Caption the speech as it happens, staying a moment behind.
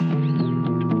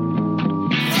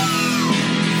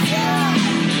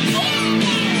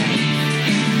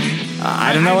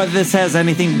I don't know what this has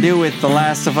anything to do with The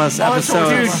Last of Us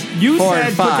episodes. Dude, you 4 said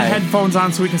and put the 5. headphones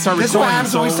on so we can start This is what recording.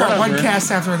 happens when we start whatever. one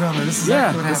cast after another. This is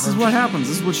exactly what This happens. is what happens.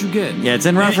 This is what you get. Yeah, it's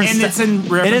in reference. And it's in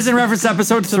reference. It is in reference to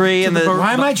episode 3 and the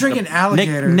Why am I drinking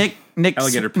alligator? Nick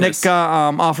Alligator Nick piss.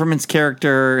 Offerman's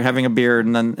character having a beard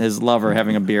and then his lover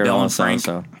having a beard. Dylan also, Frank.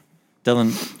 So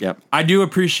Dylan, yep. I do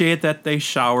appreciate that they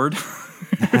showered.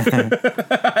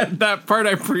 That part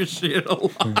I appreciate a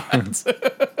lot.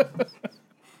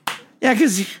 Yeah,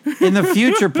 because in the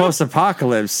future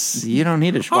post-apocalypse, you don't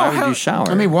need a shower. Why would you shower?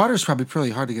 I mean, water's probably pretty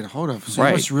hard to get a hold of. So Right.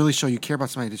 you must really show you care about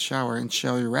somebody to shower and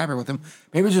show your rabbit with them.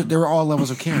 Maybe just, there were all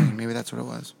levels of caring. Maybe that's what it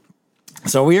was.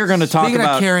 so we are going to talk Speaking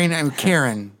about of caring,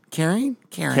 Karen. Caring?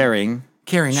 caring.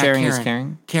 Caring, not Sharing Karen. is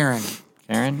caring? Karen.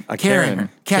 Karen? A Karen.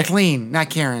 Kathleen,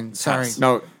 not Karen. Sorry.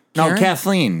 No, Karen?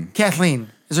 Kathleen. Kathleen.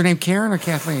 Is her name Karen or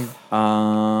Kathleen?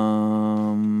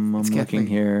 I'm looking Kathleen.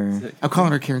 here. I'm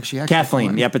calling her Karen. She actually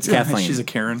Kathleen. Yep, it's Kathleen. She's a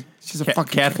Karen. She's a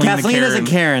fucking Kathleen. Kathleen the is a Karen.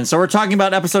 Karen. So we're talking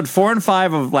about episode 4 and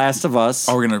 5 of Last of Us.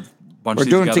 Oh, we're gonna bunch we're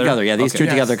these doing it together. together. Yeah, these two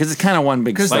Yes. together because it's kind of one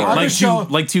big 'Cause the story. other Like show-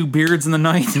 like two beards in the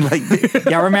night.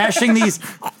 Yeah, we're mashing these.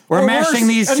 We're Or mashing worse,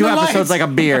 these in two the episodes lights. like a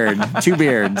beard. Two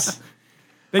beards.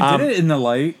 They did it in the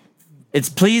light. It's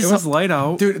please. It was light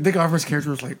out. Dude, Nick Offerman's character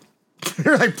was like,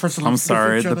 they're like personal. I'm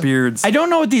sorry, the beards. I don't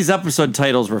know what these episode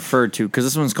titles refer to because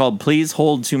this one's called "Please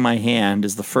Hold to My Hand"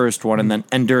 is the first one, and then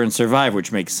 "Endure and Survive,"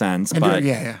 which makes sense. But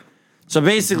yeah. so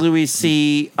basically, we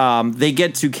see they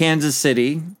get to Kansas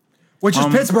City. Which is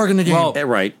Pittsburgh in the game. well-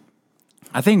 Right.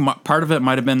 I think part of it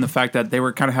might have been the fact that they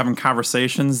were kind of having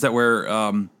conversations that were.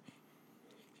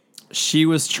 She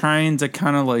was trying to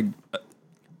kind of like,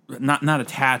 not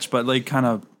attach, but like kind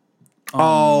of.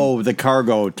 The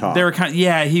cargo talk. They were kind of,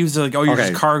 yeah. He was like, "Oh, you're Okay.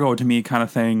 just cargo to me," kind of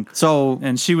thing. So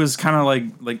And she was kind of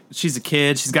like she's a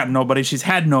kid. She's got nobody. She's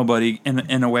had nobody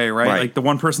in a way, right? Right. Like the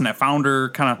one person that found her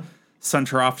kind of sent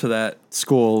her off to that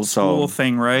school. school So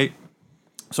thing, right?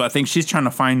 So I think she's trying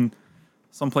to find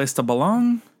someplace to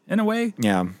belong in a way.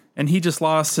 yeah. And he just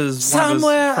lost his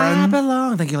Somewhere one of I his friends.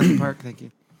 belong. Thank you, Linkin Park. Thank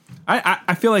you.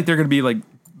 I feel like they're gonna be like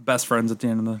best friends at the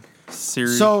end of the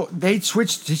series. So they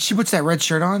switched. She puts that red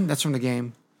shirt on. That's from the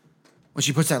game. When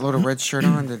she puts that little red shirt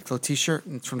on, the little T-shirt,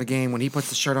 it's from the game. When he puts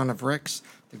the shirt on of Rick's,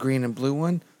 the green and blue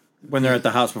one. When they're at the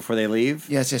house before they leave.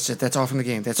 Yes. That's all from the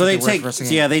game. That's So what they they're take, referencing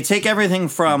so yeah, they take everything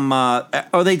from,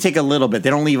 they take a little bit. They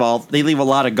don't leave all. They leave a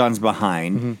lot of guns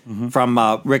behind from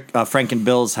Frank and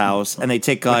Bill's house, and they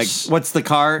take like, what's the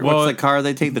car? Well, what's the car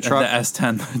they take? The truck, the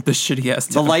S10, the shitty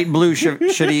S10. the light blue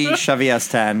shitty Chevy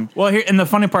S10. Well, here and the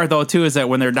funny part though too is that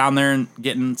when they're down there and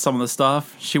getting some of the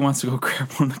stuff, she wants to go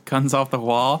grab one of the guns off the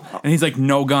wall, and he's like,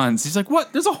 "No guns." He's like,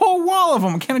 "What? There's a whole wall of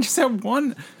them. Can't I just have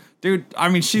one?" Dude, I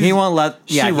mean, He won't let.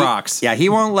 Yeah, she he rocks. Yeah, he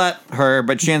won't let her,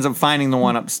 but she ends up finding the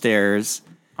one upstairs.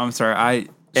 I'm sorry,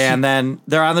 And then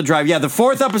they're on the drive. Yeah, the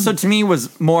fourth episode to me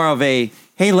was more of a,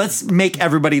 hey, let's make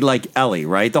everybody like Ellie,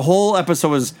 right? The whole episode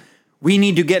was, we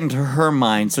need to get into her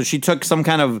mind. So she took some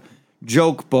kind of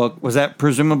joke book. Was that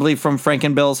presumably from Frank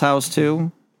and Bill's house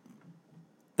too?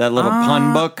 That little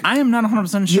pun book? I am not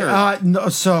 100% sure. No.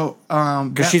 So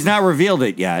Because she's not revealed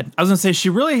it yet. I was gonna say she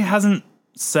really hasn't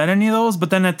said any of those, but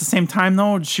then at the same time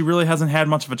though, she really hasn't had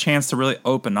much of a chance to really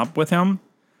open up with him.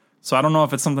 So I don't know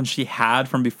if it's something she had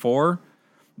from before,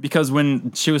 because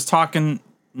when she was talking,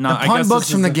 no, the I pun guess books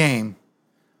this from is the game.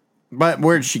 But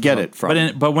where'd she get it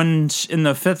from? But when in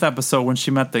the fifth episode when she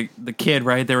met the kid,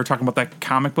 right, they were talking about that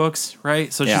comic books,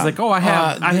 right? So she's Yeah. like, "Oh, I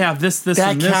have this, That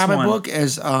and this comic one." book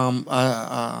is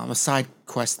a side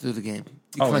quest through the game.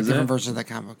 You Oh, collect is different it? versions of that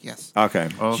comic book. Yes. Okay.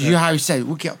 Oh, So you know how you said,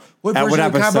 what At version what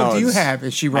of the comic book do you episodes? have?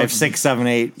 And she wrote I have 6, 7,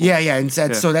 8. Yeah, and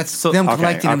said so that's them okay,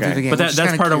 collecting them okay. through the game. But which is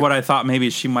that's kinda part of cute. what I thought maybe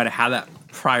she might have had that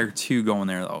prior to going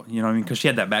there, though. You know what I mean? Because she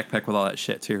had that backpack with all that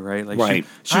shit too, right? Like Right.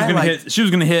 She was I gonna liked- hit. She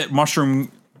was gonna hit mushroom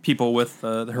people with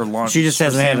her launch. She just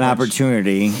hasn't had an sandwich.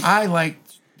 opportunity. I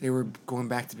liked they were going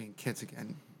back to being kids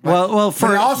again. Well,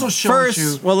 But it also shows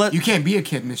first, you can't be a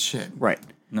kid in this shit. right.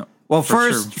 No. Well,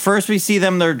 for first we see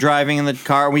them. They're driving in the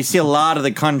car. We see a lot of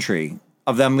the country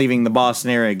of them leaving the Boston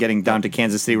area, getting down to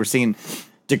Kansas City. We're seeing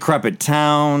decrepit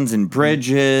towns and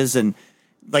bridges, and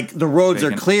like the roads are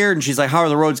Vacant. cleared. And she's like, "How are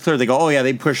the roads cleared?" They go, "Oh yeah,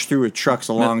 they pushed through with trucks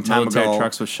a long time military ago."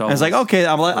 trucks with And it's like, shovels okay,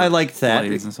 I liked that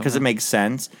blades and stuff because it like makes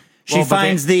sense. She Well, but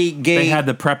finds the gay. They had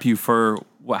to prep you for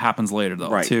what happens later, though,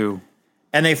 Right. too.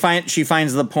 And she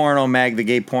finds the porno mag, the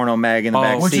gay porno mag in the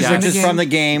back which seat, is in which the is game. from the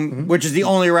game, which is the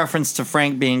only reference to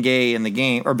Frank being gay in the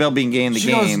game, or Bill being gay in the She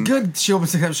game. goes, good. She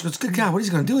opens the cap. She goes, good God, what is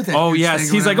he going to do with that? Oh huge yes,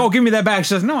 thing he's or like, "Oh, whatever?" give me that back." She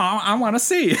says, "No, I want to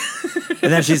see."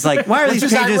 And then she's like, "Why are these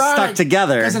Which is pages ironic, stuck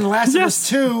together?" Because in The Last of Yes. Us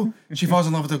 2, she falls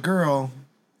in love with a girl,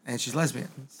 and she's lesbian.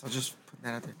 So just put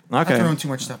that out there. Okay. Not throwing too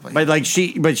much stuff, but, But like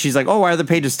she's like, oh, why are the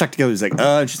pages stuck together? He's like,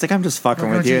 and she's like, I'm just fucking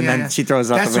with you, and then she throws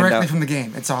out That's the window. directly from the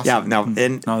game. It's awesome. Yeah, no,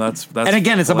 and No, that's and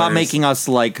again, it's about hilarious. making us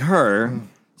like her.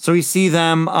 So we see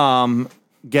them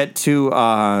get to.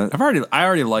 I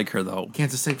already like her though.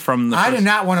 Kansas City. From the I first- did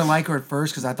not want to like her at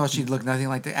first because I thought she'd look nothing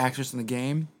like the actress in the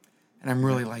game, and I'm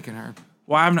really liking her.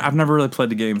 Well, I've never really played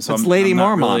the game, so It's I'm Lady I'm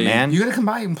not Mormont, really- man. You gonna come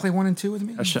by and play 1 and 2 with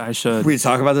me? I should. We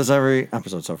talk about this every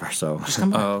episode so far. So Just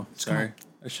come by. Oh, sorry.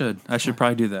 I should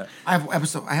probably do that. I have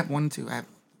 1 and 2. I have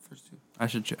first 2. I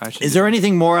should. is there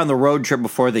anything more on the road trip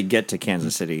before they get to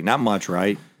Kansas City? Not much,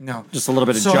 right? No, Just a little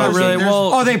bit of So, joking. really,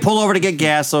 well- oh, they pull over to get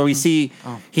gas, so we see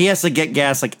he has to get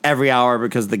gas like every hour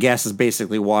because the gas is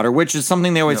basically water, which is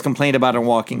something they always complain about in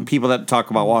Walking. People that talk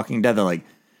about Walking Dead, they're like,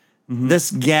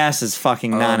 this gas is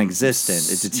fucking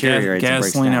non-existent. It deteriorates. and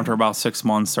breaks Gasoline down. after about 6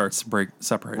 months starts to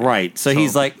separate. Right. So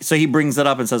he's like, so he brings it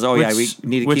up and says, "Oh yeah, we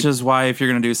need to which keep." is why if you're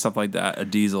gonna do stuff like that, a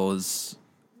diesel is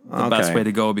the best Okay. way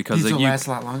to go because Diesel you, lasts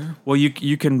a lot longer. well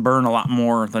you can burn a lot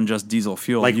more than just diesel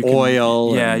fuel, Like you can,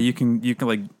 oil Yeah, and- you can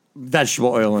like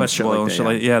vegetable oil and vegetable oil and shit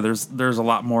like yeah. There's a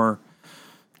lot more.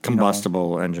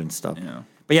 combustible engine stuff. Yeah.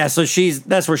 But yeah, so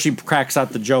that's where she cracks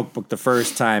out the joke book the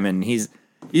first time, and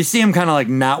you see him kind of like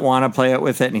not want to play it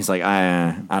with it, and he's like,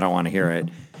 I don't want to hear it.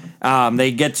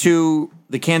 They get to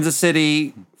the Kansas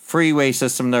City freeway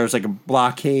system. There's like a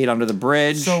blockade under the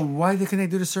bridge. So why couldn't they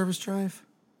do the service drive?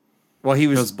 well, It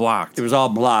was blocked. It was all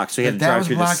blocked, so he had to That drive was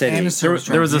through the blocked city. and the There, service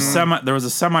there was a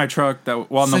drive. semi truck that in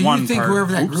So the one you think part,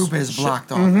 whoever that Oops, group is shit.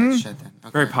 blocked all that shit then?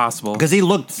 Okay. Very possible. Because he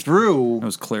looked through It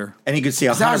was clear. and he could see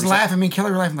 'Cause I was 100%. laughing. Me and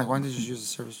Kelly were laughing like, why didn't you just use the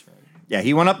service drive? Yeah,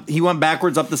 he went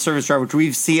backwards up the service drive, which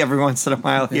we see every once in a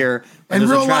while here. when In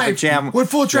there's a real traffic life, jam,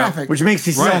 with full traffic. which makes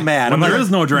me so Right. mad. When I'm there like,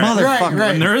 is no traffic. motherfucker.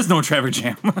 Right. When there is no traffic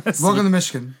jam. Welcome to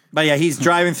Michigan. But yeah, he's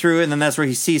driving through, and then that's where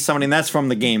he sees somebody, and that's from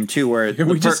the game too, where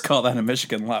we just call that a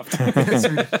Michigan left.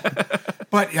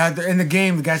 But in the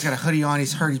game, the guy's got a hoodie on.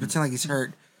 He's hurt. He's pretending like he's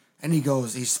hurt, and he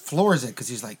floors it because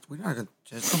he's like, "We're not gonna.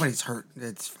 Somebody's hurt.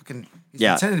 It's fucking." He's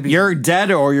yeah, pretending to be. you're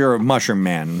dead or you're a mushroom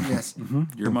man. Yes.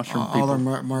 You're a mushroom All people. our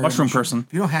Mario mushroom person.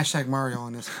 You don't hashtag Mario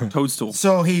on this. Toadstool.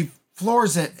 So he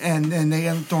floors it, and they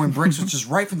end up throwing bricks, which is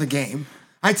right from the game.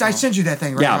 I sent you that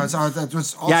thing, right? Yeah. That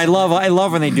was awesome. Yeah, I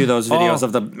love when they do those videos Oh.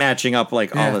 of the matching up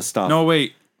like all Yeah. this stuff. No,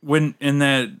 wait. When in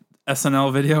that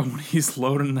SNL video when he's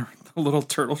loading the little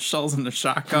turtle shells in the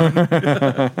shotgun.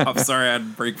 I'm sorry, I had to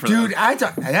break for Dude, that. I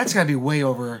thought that's got to be way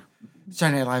over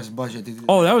Saturday Night Live's budget. Dude.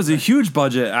 Oh, that was a huge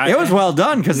budget. It was well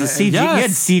done because the CG,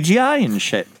 Yes. he had CGI and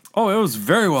shit Oh, it was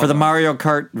very well for the done. Mario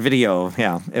Kart video.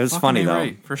 Yeah, it was Fucking funny A though.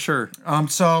 right, for sure.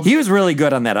 So He was really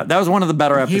good on that. That was one of the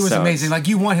better episodes. he was amazing. Like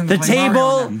you want him to The play Mario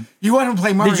table- now. You want him to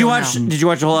play Mario. Did you watch? now. Did you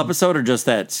watch the whole episode or just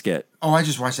that skit? Oh, I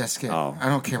just watched that skit. Oh. I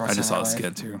don't care about. I just Saturday saw Night a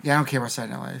Live. skit, too. Yeah, I don't care about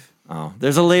Saturday Night Live. Oh,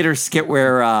 there's a later skit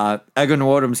where Egan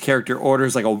Woodham's character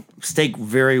orders like a steak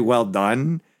very well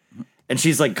done, and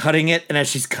she's like cutting it, and as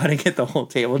she's cutting it, the whole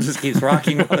table just keeps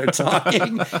rocking while they're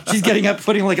talking. She's getting up,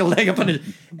 putting like a leg up on it,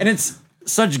 and it's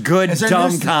such good Is there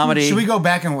dumb news- comedy. Should we go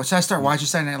back and should I start watching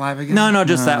Saturday Night Live again? No,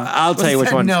 just that. I'll tell you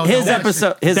which one. No, His no,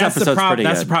 episode. His That's the episode's problem. pretty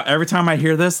That's good. the problem. Every time I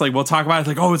hear this, like we'll talk about it, it's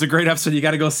like, oh, it's a great episode. You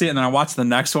got to go see it. And then I watch the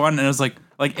next one, and it was like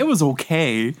it was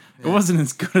okay. It wasn't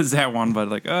as good as that one, but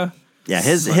like, Yeah,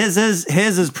 his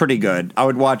is pretty good. I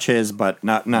would watch his, but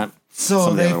not So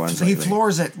some of the other ones. he lately.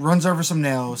 floors it, runs over some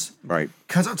nails, Right.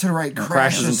 comes up to the right,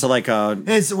 Crashes into like a.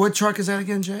 What truck is that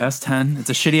again, Jay? S10. It's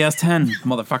a shitty S10,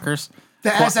 motherfuckers.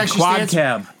 The S actually quad stands.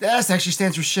 cab. The S actually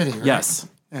stands for shitty. Right? Yes,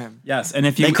 Yeah. yes. And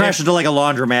if you They crash into like a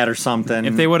laundromat or something.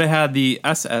 if they would have had the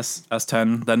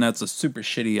S10, then that's a super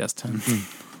shitty S10.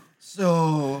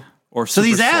 So Or So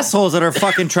these assholes that are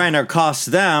fucking trying to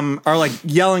accost them are like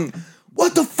yelling,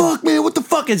 "What the fuck, man? What the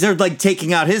fuck?" Is they're like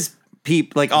taking out his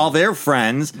like all their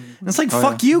friends. And it's like,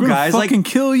 fuck you guys. Like, fucking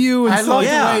kill you. And I love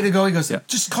yeah. the way to go. He goes,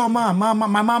 just call mom. My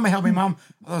mama help me, mom.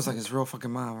 I was like, his real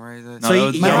fucking mom, right? so, that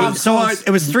was- my mom's so close.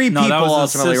 it was three No, that people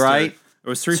was his ultimately, sister. right? It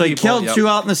was three So he people. killed yep. two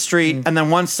out in the street, and then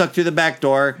one stuck through the back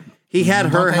door. He had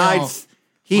her Don't they hide. all?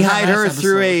 He Was that hide her last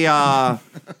through a.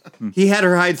 He had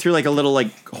her hide through like a little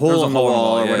like hole a in the hole in the wall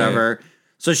wall, or yeah, whatever.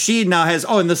 So she now has.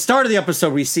 Oh, in the start of the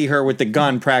episode, we see her with the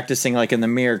gun practicing like in the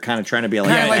mirror, kind of trying to be like.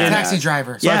 Kind of like yeah. Taxi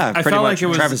Driver. Yeah, I pretty felt much. like it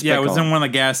was Travis it was Bickle. in one of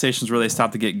the gas stations where they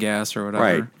stopped to get gas or whatever.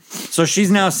 Right. So she's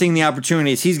now seeing the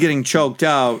opportunities. He's getting choked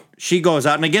out. She goes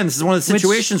out. And again, this is one of the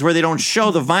situations where they don't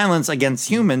show the violence against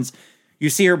humans. You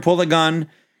see her pull the gun.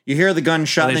 You hear the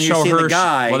gunshot. And They then you show see her. the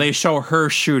guy Well, they show her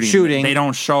shooting. Shooting. They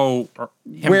don't show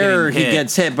him where getting he hit.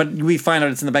 gets hit. But we find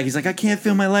out it's in the back. He's like, I can't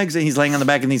feel my legs. And he's laying on the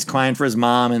back and he's crying for his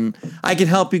mom. And I can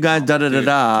help you guys. Da da da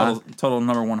da. Total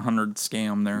number 100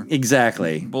 scam there.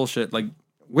 Exactly. Bullshit. Like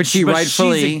which she But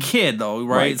rightfully she's a kid though,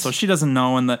 right? So she doesn't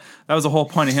know, and that was the whole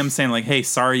point of him saying like, "Hey,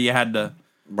 sorry, you had to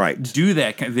do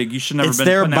that. Like, you should never It's been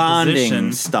their put in that bonding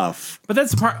position." stuff. But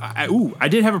that's the part. I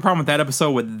did have a problem with that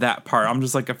episode with that part. I'm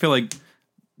just like, I feel like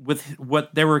with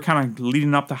what they were kind of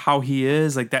leading up to how he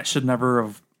is, like that should never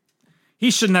have.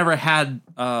 He should never had.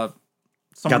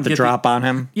 Someone Got the drop on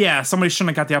him. Yeah, somebody shouldn't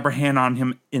have got the upper hand on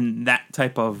him in that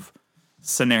type of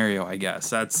scenario. I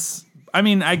guess I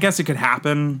mean, I guess it could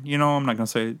happen. You know, I'm not gonna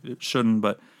say it shouldn't,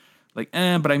 but like,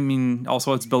 but I mean,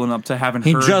 also it's building up to having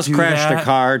He her just do crashed that. a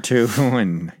car too,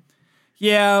 and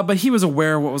Yeah, but he was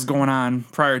aware of what was going on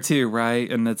prior to, right?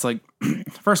 And it's like,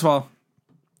 first of all,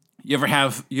 you ever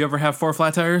have 4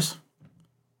 flat tires?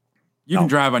 You can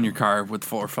drive on your car with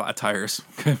 4 flat tires.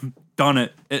 Done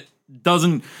it. It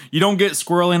doesn't. You don't get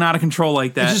squirreling out of control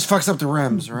like It that. just fucks up the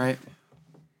rims, right?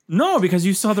 No, because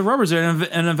you still have the rubbers there,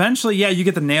 and eventually, yeah, you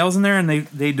get the nails in there and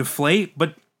they deflate,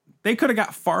 but they could have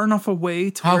got far enough away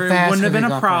to How where it fast wouldn't have could been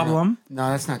they a go far problem. enough? No,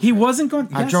 that's not. He true. wasn't going.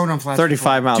 I yes. drove on flats.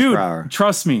 35 miles Dude, per hour.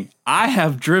 trust me, I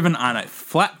have driven on a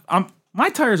flat. My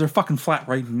tires are fucking flat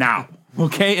right now.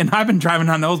 Okay, and I've been driving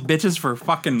on those bitches for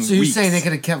fucking So you're weeks. saying they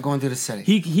could have kept going through the city?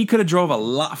 He could have drove a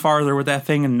lot farther with that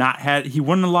thing and not had. He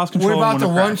wouldn't have lost control. What about and the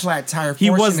wouldn't have one crashed. flat tire? He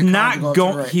was forcing the car to not go up to the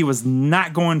going. right? He was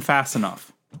not going fast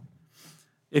enough.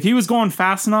 If he was going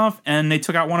fast enough and they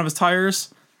took out one of his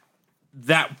tires,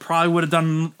 that probably would have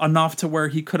done enough to where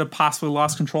he could have possibly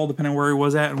lost control depending on where he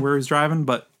was at and where he was driving.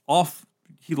 But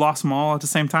he lost them all at the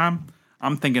same time.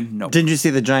 I'm thinking no. Didn't you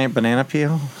see the giant banana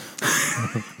peel?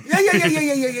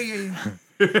 Yeah.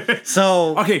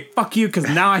 So Okay, fuck you, because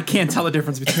now I can't tell the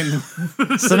difference between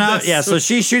them. So now, yeah, so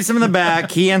she shoots him in the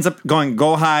back. He ends up going,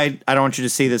 "Go hide. I don't want you to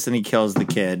see this." And he kills the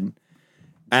kid.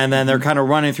 And then they're kind of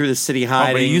running through the city Oh,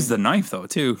 hiding. but he used the knife though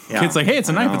too. Yeah, Kid's like, "Hey, it's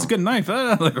a I knife. know. It's a good knife."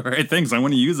 Like, all right, thanks. I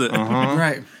want to use it.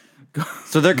 Right.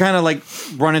 So they're kind of like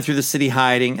running through the city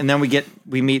hiding. And then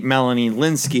we meet Melanie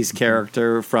Linsky's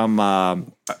character from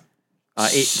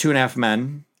 2.5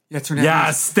 Men. Yeah,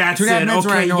 Yes, that's Two and a Half it. Men's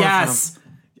where I Okay, know it yes.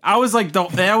 I was like,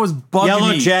 that was bugging Yellow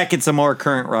me. Jacket's a more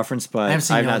current reference, but haven't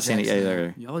seen I've Yellow not seen it Jackets.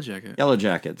 either. Yellow Jacket. Yellow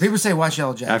Jackets. People say watch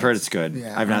Yellow Jackets. I've heard it's good.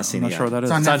 Yeah, I've not seen I'm it not sure yet. what that is.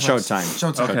 It's on It's on Netflix.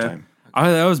 Showtime. Showtime.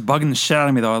 Showtime. That was bugging the shit out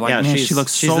of me though. Like, Yeah, man, she's she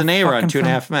looks she's so the neighbor on fucking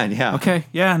 2.5 fun. Men. Yeah. Okay,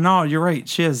 yeah, no, you're right.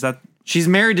 She is that. She's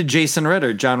married to Jason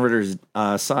Ritter, John Ritter's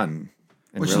son.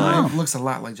 In Which real life. looks a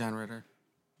lot like John Ritter.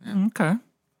 Okay.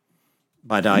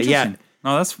 But yeah.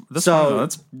 No, that's So- fine, though.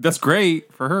 That's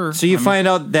great for her. So you find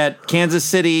out that Kansas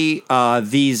City,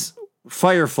 these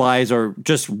fireflies are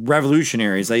just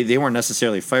revolutionaries. They weren't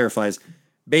necessarily fireflies.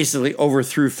 Basically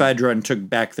overthrew Fedra and took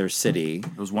back their city.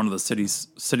 it was one of the city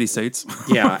states.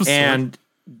 Yeah, So- and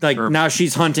like Or now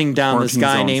she's hunting down this quarantine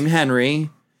guy zones. named Henry.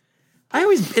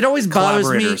 It always bothers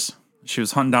me. collaborators. She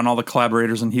was hunting down all the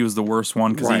collaborators, and he was the worst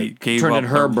one because he Right, gave turned up in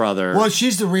her brother. Well,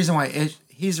 she's the reason why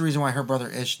he's the reason why her brother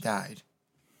Ish died.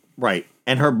 Right,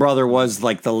 and her brother was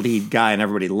like the lead guy, and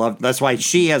everybody loved. That's why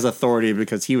she has authority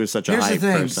because he was such a Here's high the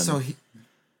thing. person. So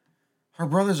her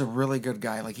brother's a really good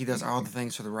guy. Like he does all the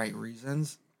things for the right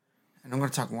reasons. And I'm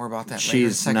going to talk more about that later in the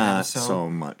She's second not episode. so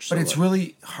much. But so it's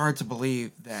really hard to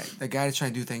believe that the guy that's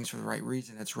trying to do things for the right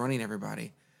reason, that's running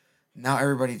everybody. Now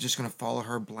everybody's just going to follow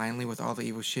her blindly with all the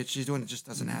evil shit she's doing. It just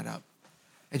doesn't add up.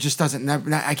 It just doesn't.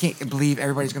 I can't believe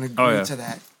everybody's going to agree yeah. to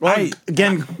that. Well,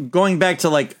 again, going back to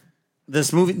like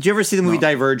this movie. Did you ever see the movie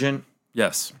Divergent?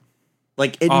 Yes.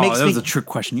 Like it Oh, makes that me. was a trick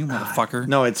question, you motherfucker.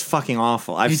 No, it's fucking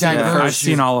awful. I've He seen the diverged. I've first.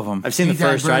 seen all of them. I've seen the He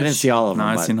first. I didn't diverged. see all of them.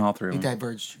 No, I've but- seen all 3 He of them.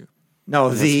 diverged you. No,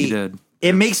 he did.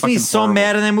 It makes me fucking so horrible.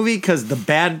 mad in that movie because the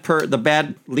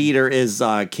bad leader is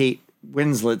Kate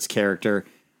Winslet's character.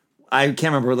 I can't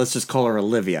remember. Let's just call her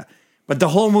Olivia. But the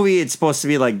whole movie, it's supposed to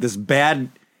be like this bad.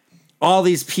 All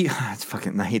these people, it's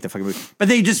fucking. I hate the fucking movie. But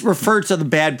they just refer to the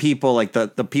bad people, like the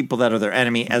people that are their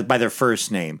enemy, as by their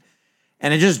first name,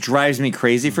 and it just drives me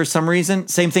crazy for some reason.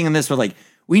 Same thing in this, where like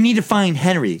we need to find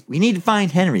Henry. We need to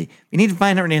find Henry. We need to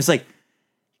find Henry. And it's like.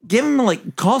 Give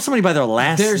them call somebody by their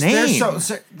last name.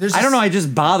 I don't know. It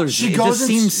just bothers me. It just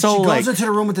seems so She like goes into the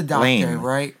room with the doctor, lame.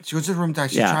 right? She goes to the room with the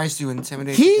doctor. She Yeah. tries to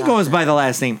intimidate. He the goes doctor. by the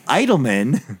last name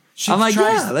Eidelman. She I'm like,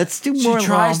 tries- yeah, let's do more. She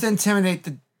tries to intimidate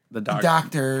the doctor.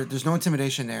 doctor. There's no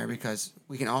intimidation there because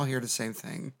we can all hear the same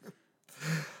thing.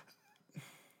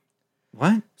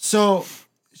 What? So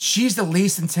she's the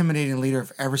least intimidating leader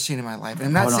I've ever seen in my life. And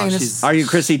I'm not Hold on, saying this. she's- Are you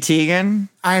Chrissy Teigen?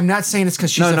 I am not saying it's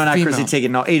because she's No, a not female. Chrissy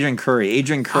Teigen. No, Adrian Curry.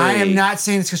 Adrian Curry. I am not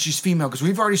saying it's because she's female because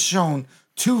we've already shown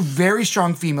 2 very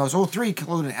strong females, 3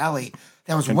 including Ellie,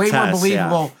 that was way more Tess,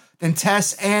 believable than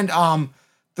Tess and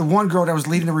the one girl that was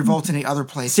leading the revolt in the other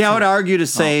place. See, I would argue to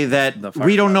say that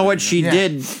we don't know what she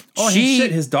did. Oh,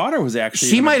 his daughter was actually.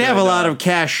 She might have a lot of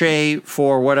cachet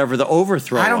for whatever the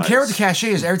overthrow. I don't was. care what the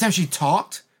cachet is. Every time she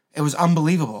talked, it was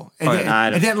unbelievable. It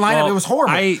didn't line up. It was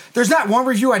horrible. There's not one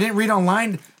review I didn't read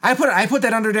online. I put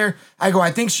that under there. I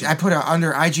put it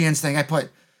under IGN's thing. I put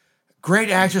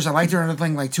great actress. I liked her in another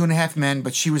thing like 2.5 Men,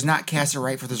 but she was not casted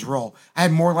right for this role. I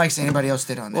had more likes than anybody else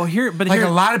did on that. Well,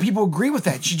 a lot of people agree with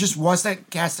that. She just wasn't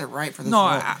casted right for this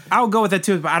role. I'll go with that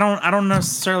too, but I don't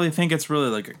necessarily think it's really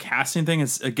like a casting thing.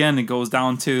 It's again, it goes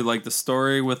down to like the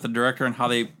story with the director and how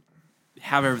they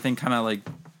have everything kind of like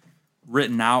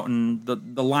written out and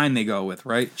the line they go with,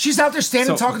 right? She's out there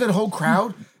standing talking to the whole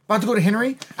crowd. About to go to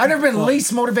Henry. I've never been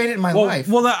least motivated in my life.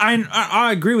 Well,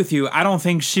 I agree with you. I don't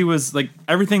think she was like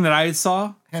everything that I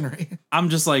saw. Henry. I'm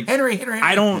just like Henry.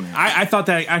 I thought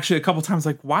that actually a couple times.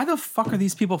 Like, why the fuck are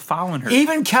these people following her?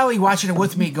 Even Kelly watching it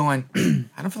with me, going,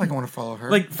 I don't feel like I want to follow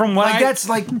her. Like from what that's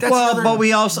well, but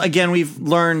we also we've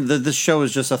learned that this show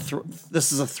is just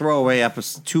this is a throwaway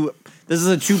episode. This is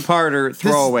a 2-parter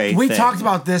throwaway. We talked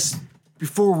about this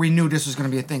before we knew this was going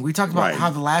to be a thing. We talked about Right. how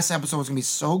the last episode was going to be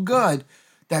so good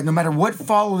that no matter what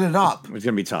followed it up, It's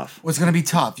gonna be tough. was going to be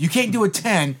tough. You can't do a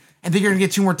 10 and think you're going to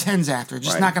get 2 more 10s after. It's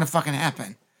just Right. not going to fucking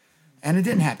happen. And it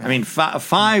didn't happen. I mean,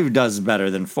 5 does better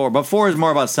than 4, but 4 is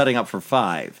more about setting up for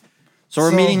 5. So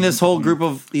we're meeting this whole group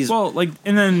of these. Well, like,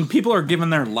 and then people are giving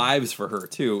their lives for her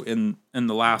too in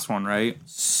the last one, right?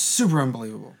 super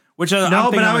unbelievable. Which I'm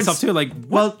thinking to myself too. Like,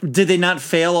 well, did they not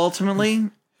fail ultimately?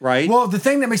 Right. Well, the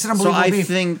thing that makes it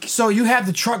unbelievable So you have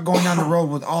the truck going down the road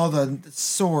with all the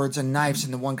swords and knives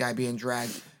and the one guy being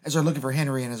dragged as they're looking for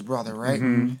Henry and his brother, right?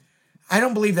 Mm-hmm. I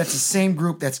don't believe that's the same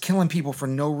group that's killing people for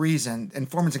no reason,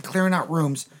 informants and clearing out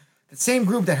rooms. The same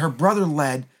group that her brother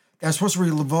led that was supposed to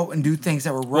revolt and do things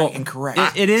that were right and correct.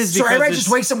 It is so because everybody just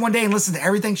wakes up one day and listen to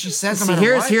everything she says. No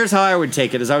matter what? Here's how I would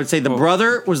take it: is I would say the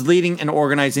brother was leading and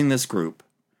organizing this group.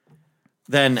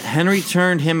 Then Henry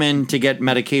turned him in to get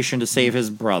medication to save his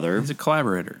brother. he's a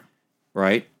collaborator.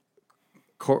 Right?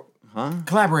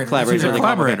 Collaborator. He's a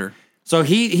collaborator. So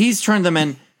he's turned them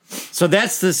in. So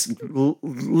that's this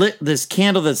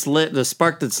candle that's lit, the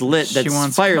spark that's lit, She that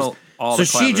wants to fires. kill all So the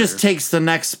she just collaborators. takes the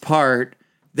next part.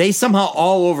 They somehow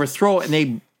all overthrow it, and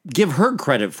they give her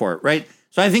credit for it, right?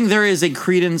 So I think there is a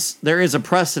credence, there is a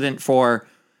precedent for.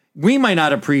 We might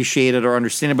not appreciate it or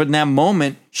understand it, but in that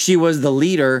moment, she was the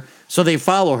leader, so they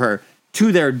follow her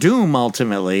to their doom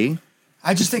ultimately.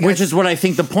 I just think Which is what I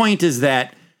think the point is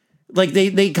that, like,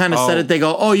 they kind of said it. They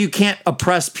go, oh, you can't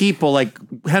oppress people. Like,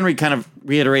 Henry kind of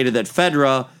reiterated that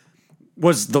Fedra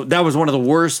that was one of the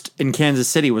worst in Kansas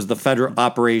City, was the Fedra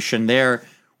operation there,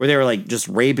 where they were, like, just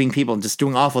raping people and just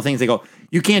doing awful things. They go,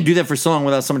 you can't do that for so long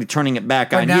without somebody turning it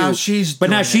back on now you. she's but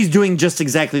doing now it. she's doing just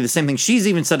exactly the same thing. She's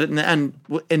even said it in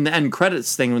the end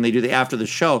credits thing when they do after the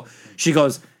show. She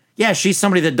goes, yeah, she's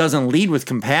somebody that doesn't lead with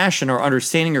compassion or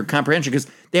understanding or comprehension, because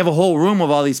they have a whole room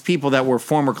of all these people that were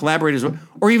former collaborators,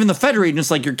 or even the Federal agents.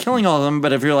 Like, you're killing all of them,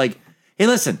 but if you're like, hey,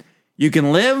 listen, you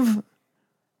can live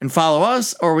and follow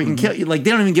us, or we can kill you. Like,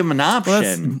 they don't even give them an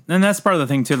option. And that's part of the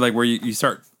thing too. Like where you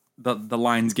start the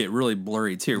lines get really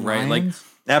blurry too, right? Like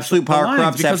Absolute power lines,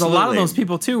 corrupts. because absolutely. a lot of those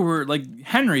people too were like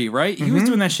Henry, right? He was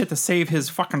doing that shit to save his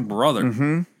fucking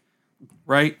brother,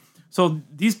 right? So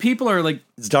these people are like,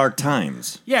 It's dark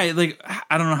times. yeah, like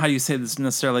I don't know how you say this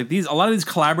necessarily. Like a lot of these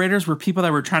collaborators were people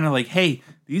that were trying to like, hey,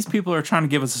 these people are trying to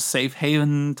give us a safe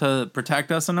haven to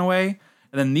protect us in a way,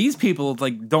 and then these people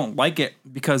like don't like it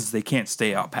because they can't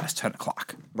stay out past 10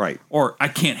 o'clock, Right. or I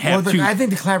can't have two. I think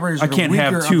the collaborators are I the can't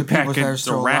have weaker of two the people that are packets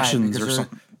still of alive rations because or they're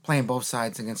something. playing both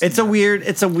sides against. It's a weird.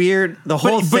 The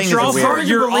whole thing you're is also, weird.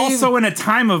 you're believe- also in a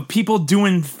time of people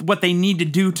doing what they need to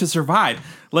do to survive.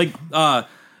 Like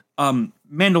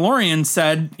Mandalorian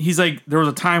said, he's like, there was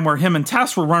a time where him and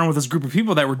Tess were running with this group of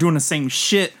people that were doing the same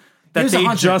shit that they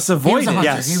just avoided.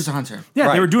 Yes. He was a hunter. Yeah,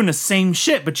 Right. they were doing the same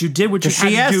shit, but you did what you had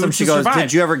She to asked do him. to She goes, survive.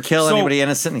 "Did you ever kill So- anybody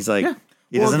innocent?" He's like, Yeah.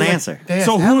 he doesn't Well, answer. they asked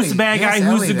So who's Ellie- the bad they guy? asked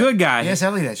Who's Ellie the that. good guy? They asked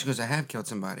Ellie that. She goes, I have killed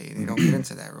somebody. And they don't get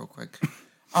into that real quick.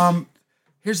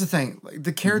 Here's the thing. Like,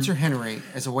 the character Henry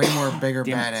is a way more bigger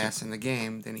badass in the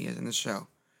game than he is in the show.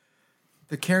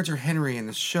 The character Henry in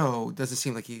the show doesn't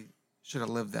seem like he should have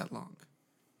lived that long.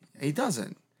 He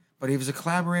doesn't. But he was a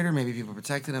collaborator. Maybe people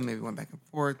protected him. Maybe went back and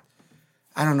forth.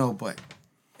 I don't know. But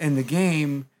in the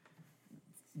game,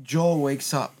 Joel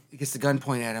wakes up. He gets the gun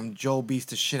pointed at him. Joel beats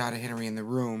the shit out of Henry in the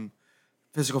room.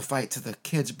 Physical fight till the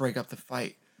kids break up the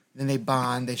fight. Then they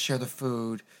bond. They share the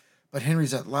food. But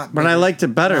Henry's a lot But bigger, I liked it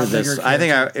better. lot This, bigger I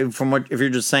think, character. if you're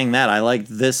just saying that, I liked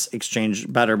this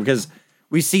exchange better, because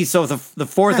we see the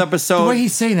fourth episode. The way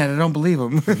he's saying that, I don't believe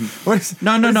him. What is,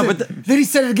 No, what is but it? Then he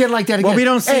said it again like that again. Well, we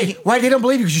don't see- Hey, why they don't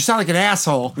believe you? Because you sound like an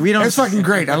asshole. We don't It's fucking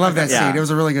great. I love that Yeah. scene. It was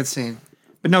a really good scene.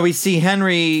 But no, we see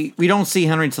Henry. We don't see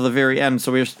Henry till the very end.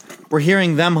 So we're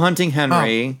hearing them hunting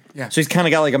Henry. Oh, yeah. So he's kind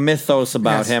of got like a mythos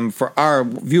about Yes. him for our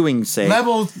viewing sake.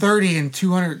 Level 30 and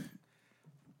 200.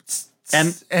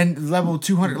 And- level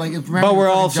 200. Like, remember But we're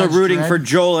fucking also Judge rooting Dredd? for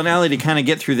Joel and Ellie to kind of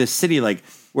get through this city. Like,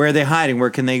 where are they hiding? Where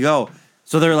can they go?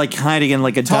 So they're like hiding in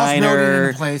like a Tallest building in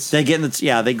diner. the place. They get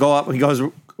in they go up. He goes,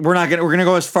 we're gonna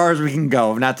go as far as we can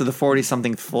go, not to the 40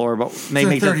 something floor, but they To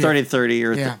make the it 30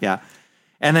 or Yeah. yeah.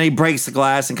 And then he breaks the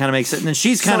glass and kind of makes it. And then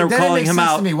she's kind of then it calling makes him sense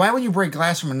out. To me. Why would you break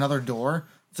glass from another door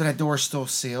so that door is still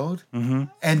sealed? Mm-hmm.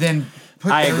 And then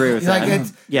put I agree with like, that.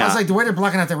 It's, Yeah. I was like, the way they're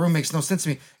blocking out that room makes no sense to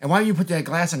me. And why do you put that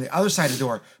glass on the other side of the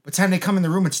door? By the time they come in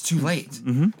the room, it's too late.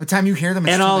 Mm-hmm. By the time you hear them,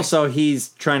 it's And too also, he's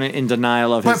trying to in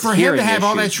denial of late. his But for him hearing to have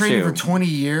all that issues, training too. for 20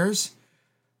 years,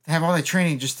 to have all that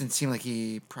training just didn't seem like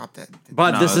he propped that.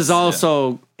 But No, this is it's-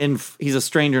 also he's a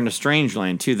stranger in a strange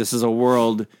land too. This is a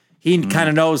world he kind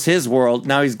of knows his world.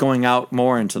 Now he's going out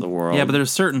more into the world. Yeah, but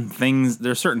there's certain things,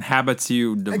 there's certain habits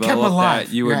you kept him develop alive,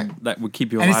 that you would right. that would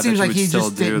keep you And alive. it seems that you like would he still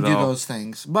just didn't do though. those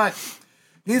things. But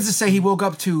needless to say, he woke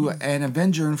up to an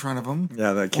Avenger in front of him.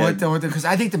 Yeah, that kid. Because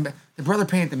I think the brother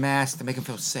painted the mask to make him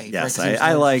feel safe. Yes, 'Cause he was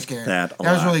I liked scared. that a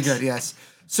That was lot. really good. Yes.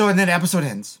 So and then the episode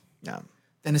ends. yeah.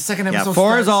 Then the second Yeah, episode.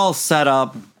 4 is starts. all set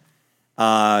up.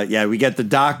 We get the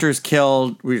doctors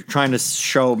killed. We're trying to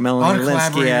show All Melanie the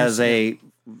Linsky collaborators, as a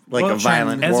Well, a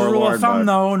violent as a rule warlord. of thumb, but-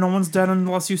 though, no one's dead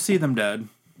unless you see them dead.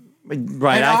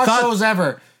 right? And I all thought shows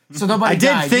ever. So nobody. I did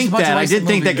died. Just think a bunch of that. I wasted did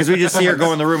think that because we just see her movies.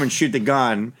 go in the room and shoot the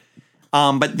gun.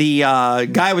 But the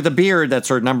guy with the beard, that's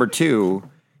her number 2.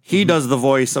 He does the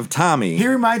voice of Tommy He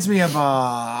reminds me of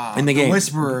in the game.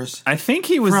 Whisperers I think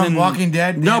he was from in Walking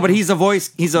Dead. No, but he's a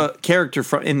voice. He's a character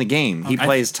in the game. He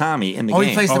plays Tommy in the game.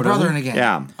 he plays the Oh, does brother he? in the game.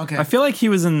 Yeah. Okay. I feel like he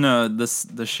was in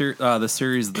the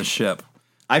series The Ship.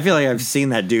 I feel like I've seen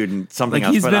that dude in something Like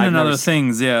else. he's but been I've in never other seen-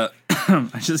 things. Yeah,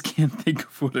 I just can't think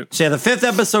of what it. So yeah, the 5th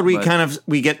episode,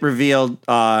 we get revealed.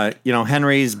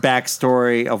 Henry's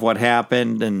backstory of what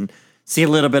happened, and see a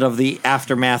little bit of the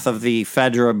aftermath of the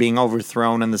Fedra being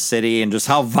overthrown in the city, and just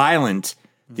how violent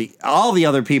all the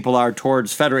other people are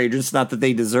towards Fedra agents. Not that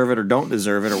they deserve it or don't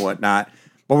deserve it or whatnot,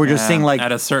 but we're just Yeah, seeing like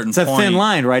at a certain it's a thin point-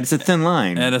 line, right? It's a thin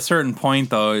line. At a certain point,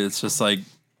 though, it's just like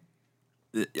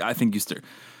I think you start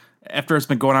after it's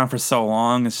been going on for so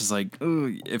long. It's just like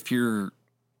ooh, if you're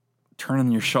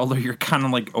turning your shoulder, you're kind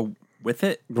of like with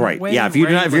it, in a Right. way, Yeah. If you're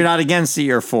right? not Like, against it,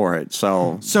 you're for it.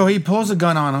 So So he pulls a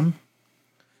gun on him.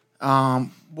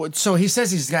 So he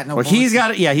says he's got no. well, bullets. he's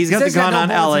got He's got the says he's got gun no on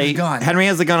bullets in Ellie. his gun. Henry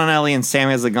has the gun on Ellie, and Sam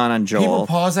has the gun on People Joel.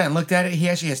 paused that and looked at it. He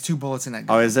actually has 2 bullets in that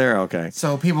gun. Oh, is there? Okay.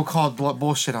 So people called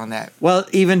bullshit on that. Well,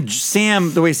 even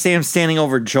Sam, the way Sam's standing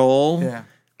over Joel, Yeah.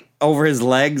 over his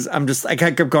legs, I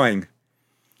kept going.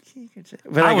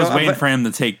 But I was go, waiting but, for him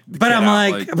to take. The But kid I'm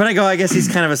out, like, but I go, I guess he's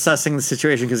kind of assessing the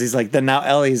situation because he's like, then now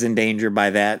Ellie's in danger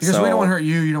by that. Because so we don't want to hurt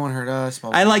you. You don't want to hurt us.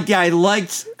 I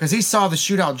liked, Because he saw the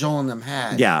shootout Joel and them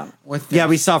had. yeah. With Yeah, this.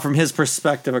 we saw from his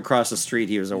perspective across the street,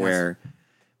 he was aware.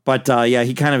 But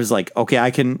he kind of is like, okay, I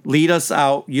can lead us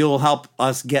out. You'll help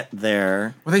us get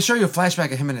there. Well, they show you a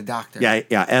flashback of him and the doctor. Yeah,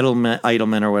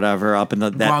 Edelman or whatever up in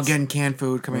the While getting canned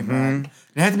food coming back.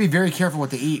 They have to be very careful what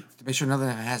they eat to make sure none of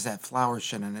them has that flour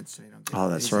shit in it. So they don't get Oh,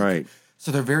 that's disease. right. So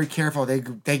they're very careful.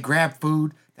 They grab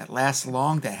food that lasts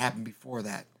long that happened before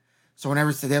that. So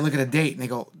whenever they look at a date and they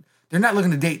go, they're not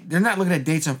looking at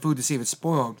dates on food to see if it's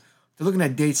spoiled. They're looking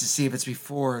at dates to see if it's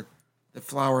before the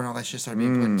flour and all that shit started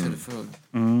being put into the food.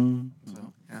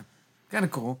 So yeah, kind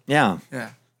of cool. Yeah. Yeah.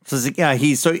 So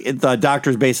the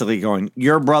doctor's basically going,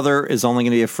 your brother is only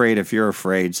going to be afraid if you're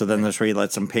afraid. So then that's where he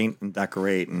lets him paint and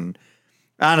decorate. And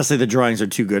honestly, the drawings are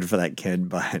too good for that kid.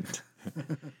 But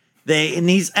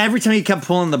every time he kept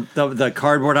pulling the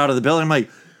cardboard out of the building, I'm like,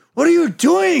 what are you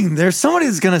doing? There's somebody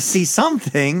that's going to see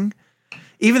something.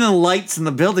 Even the lights in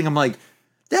the building, I'm like,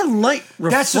 that light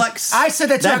reflects. I said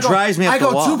that too. That drives me up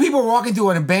the wall. 2 people were walking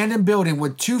through an abandoned building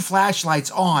with 2 flashlights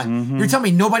on. You're telling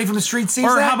me nobody from the street sees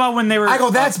Or that? how about when they were- I go,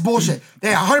 that's bullshit.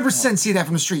 They 100% see that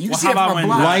from the street. You can Well, see how it from about a when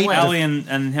block Right. away. Ellie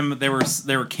and him they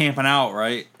were camping out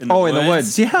right? in the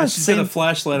woods. Yeah, And she's got same- a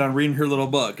flashlight on, reading her little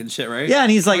book and shit, right? Yeah,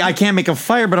 and he's like, I can't make a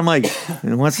fire, but I'm like,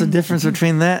 what's the difference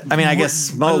between that? I mean, I guess I was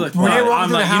smoke. like, When they but- walk I'm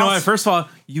through like, the you know house- what? First of all,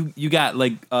 you got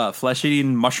like flesh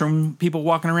eating mushroom people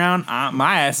walking around.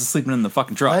 My ass is sleeping in the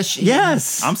fucking truck. Flesh eating-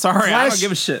 Yes. I'm sorry, I don't Flesh-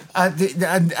 give a shit.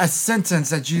 A sentence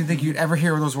that you think you'd ever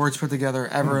hear those words put together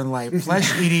ever in life.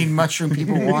 Flesh-eating mushroom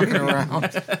people walking around.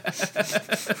 Hey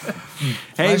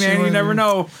Flesh man, you eating- never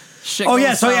know. shit. Oh goes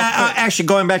yeah, so south yeah, quick. actually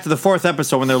going back to the 4th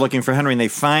episode when they're looking for Henry and they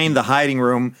find the hiding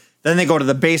room, then they go to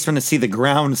the basement to see the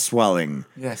ground swelling.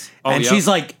 Yes. And yeah. she's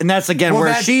like, and that's again Well, where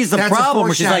that's- she's the that's a problem.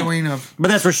 Where she's like, foreshadowing of- but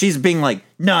that's where she's being like,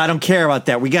 no, I don't care about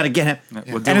that. We got to get him.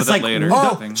 We'll And deal it's with like, it later.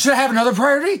 Oh, Thing. should I have another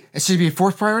priority? It should be a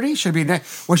 4th priority. Should it be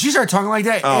when she started talking like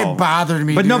that? Oh. It bothered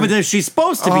me. But no, dude. but she's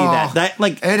supposed to be that. That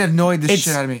like it annoyed the it's,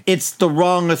 shit out of me. It's the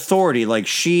wrong authority. Like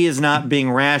she is not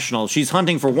being rational. She's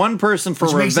hunting for one person for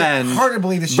Which makes it revenge hard to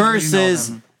believe that she really knows versus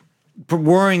him.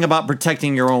 worrying about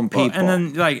protecting your own people. Well, and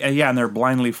then like and they're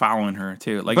blindly following her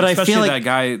too. Like But I especially feel like- that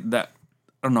guy that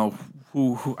I don't know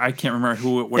who I can't remember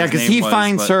what yeah, his because name he was,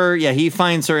 finds but- her. Yeah, he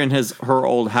finds her in her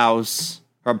old house.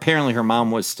 Or apparently, her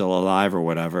mom was still alive or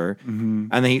whatever. Mm-hmm.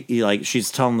 And he like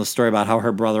she's telling the story about how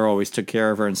her brother always took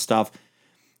care of her and stuff.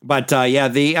 But yeah,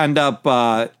 they end up.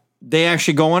 They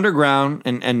actually go underground,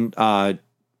 and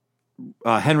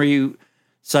Henry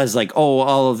says like, "Oh,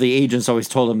 all of the agents always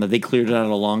told him that they cleared it out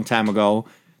a long time ago."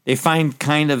 They find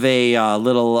kind of a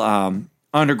little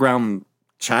underground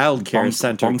child care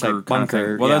center bunker type kind of bunker.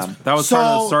 thing. Well, yeah. that was part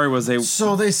of the story. Was they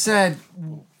So they said,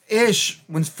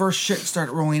 when first shit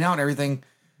started rolling out, everything,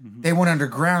 they went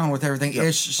underground with everything.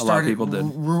 Ish a lot of started people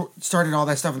did. Started all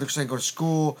that stuff, and they're saying go to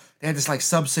school. They had this like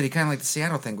subsidy, kind of like the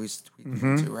Seattle thing we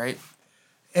went to, right?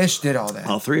 Ish did all that.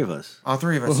 all three of us. All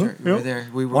three of us were there.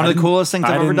 We were One of the coolest things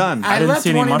I've ever didn't- done. I didn't left see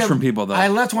any wanting mushroom people, though. I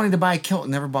left wanting to buy a kilt,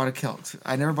 never bought a kilt.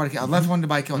 I left wanting to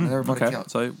buy a kilt, never bought a okay? kilt.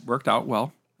 So it worked out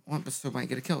well. Well, but still might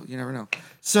get a kilt. You never know.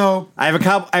 So I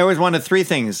have I always wanted three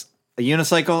things: a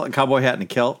unicycle, a cowboy hat, and a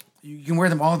kilt. you can wear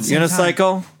them all at the same time.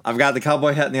 Unicycle. I've got the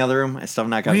cowboy hat in the other room. I still have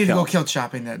not got We a need to go kilt. kilt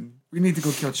shopping then. We need to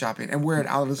go kilt shopping and wear it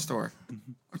out of the store.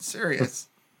 I'm serious.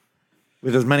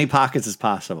 With as many pockets as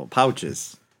possible,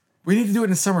 pouches. We need to do it in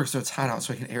the summer so it's hot out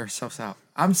so we can air ourselves out.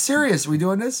 I'm serious. We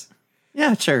doing this?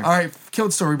 Yeah, sure. All right,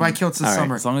 kilt store. We buy kilts this All right,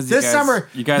 summer. as long as you this guys- summer,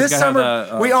 you guys this gotta have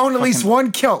summer, the, we own at least fucking-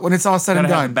 one kilt when it's all said and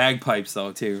Gotta have done. bagpipes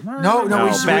though too. No, No,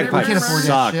 we bagpipes can't afford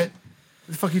suck. that shit.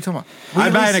 What the fuck are you talking about? I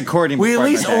at buy an least- accordion We at before I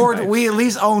least buy bagpipes. we at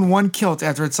least own one kilt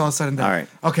after it's all said and done. All right.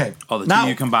 Okay. Oh, the Now- two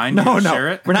you combined? No, you no, share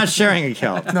it. we're not sharing a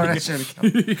kilt. No, that's sharing a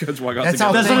kilt. You guys walk out That's how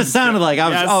together. That's what it things- sounded like. I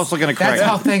was Yes. also going to correct. That's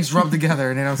how things rub together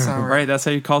and they don't sound right. Right, that's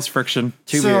how you cause friction.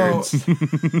 Two So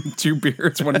beards. 2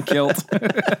 beards, 1 kilt.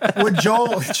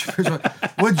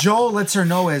 what Joel lets her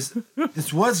know is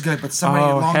this was good, but somebody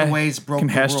along the way broke can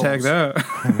the hashtag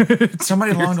rules. that.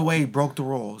 Somebody along the way broke the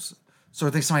rules. So I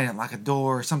think somebody didn't lock a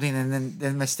door or something, and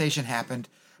then the station happened.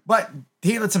 But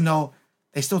he lets them know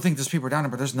they still think there's people down there,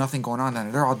 but there's nothing going on down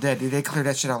there. They're all dead. They cleared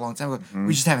that shit out a long time ago.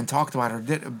 We just haven't talked about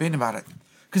it or been about it.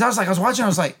 Because I was watching, I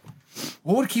was like,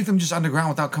 what would keep them just underground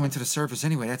without coming to the surface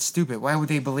anyway? That's stupid. Why would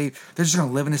they believe they're just going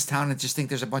to live in this town and just think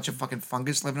there's a bunch of fucking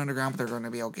fungus living underground, but they're going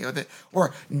to be okay with it?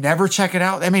 Or never check it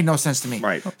out? That made no sense to me.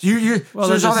 Right. So so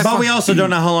there's all that But we fun- also don't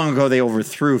know how long ago they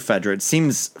overthrew Fedra. It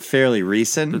seems fairly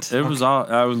recent. It was all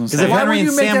I was gonna if say. Why Henry would and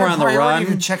you make Sam that were a on the priority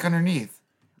run. to check underneath?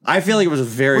 I feel like it was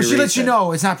very Well, she recent. lets you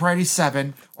know it's not priority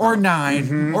 7 or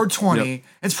 9 or 20. Yep.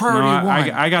 It's No, priority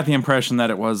 1. I got the impression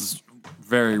that it was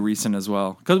very recent as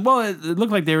well. Because it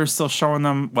looked like they were still showing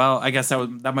them. Well, I guess that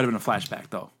might have been a flashback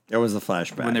though. It was a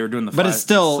flashback. When they were doing the But it's flash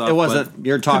still, stuff, it wasn't, but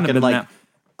you're couldn't have talking been like that-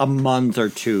 a month or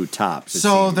two tops. it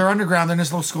So seemed. they're underground. They're in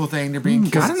this little school thing. They're being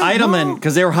Because killed. Eidelman,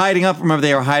 because they were hiding up. Remember,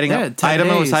 they were hiding Yeah, up. 10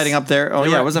 Eidelman was days. hiding up there. Oh,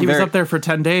 yeah, it wasn't he very. was up there for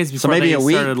 10 days before so maybe they a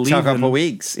week, started took leaving. a couple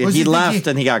weeks. What does He he think left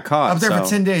and he got caught. Up there for so.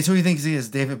 10 days. Who do you think he is?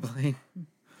 David Blaine.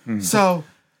 So,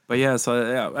 But yeah, so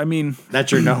yeah, I mean,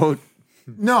 That's your note.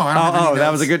 no. I don't have any Oh,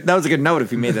 that was a notes. good. That was a good note.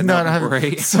 If you made that No, note. I don't have it.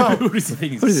 right? So, What is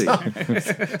he What is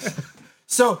it?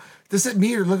 so does it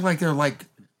mean or look like they're like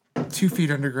 2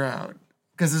 feet underground?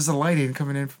 Because there's a lighting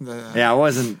coming in from the. Yeah, it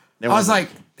wasn't. It I was wasn't- like,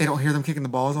 they don't hear them kicking the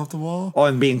balls off the wall. oh,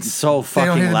 and being so They don't fucking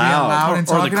hear them being loud and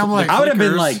Or the talking. I'm like, I would have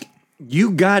been clickers. like,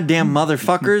 you goddamn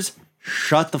motherfuckers,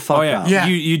 shut the fuck Oh, yeah. up. yeah,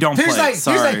 You don't Here's play it, like, here's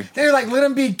sorry. like, they're like, let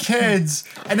them be kids,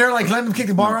 and they're like, letting them kick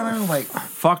the ball around. And I'm like,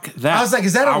 Fuck that. I was like,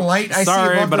 is that a light I see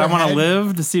Sorry, above but their I want head? to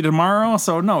live to see tomorrow.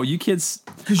 So no, you kids.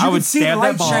 because you I can would see the stab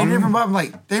light that ball. shining in from above. I'm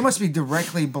like, they must be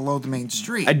directly below the main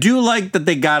street. I do like that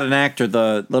they got an actor.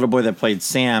 The little boy that played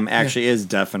Sam actually is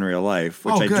deaf in real life,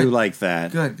 which Oh, I good. do like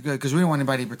that. Good, because we don't want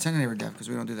anybody pretending they were deaf because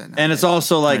we don't do that now. And it's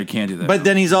also like, you can't do that. But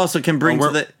then he's also can bring to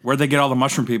the. Where'd they get all the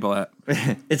mushroom people at?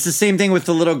 It's the same thing with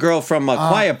the little girl from A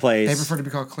Quiet they Place. prefer to be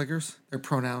called clickers. Their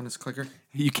pronoun is clicker.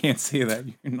 You can't say that.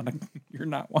 You're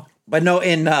not one. But no,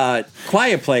 in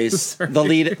Quiet Place, the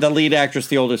lead actress,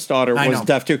 the oldest daughter, I was know.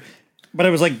 deaf too. But it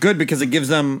was like good because it gives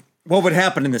them what would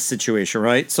happen in this situation,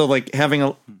 right? So like having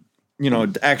a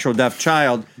actual deaf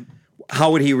child,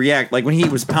 how would he react? Like when he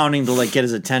was pounding to like get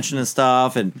his attention and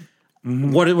stuff, and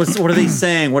What are they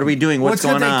saying? What are we doing? What's What's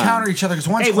going they on? counter each other? Because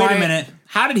one's Hey, wait quiet. a minute.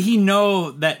 How did he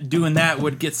know that doing that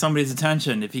would get somebody's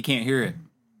attention if he can't hear it?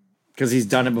 Because he's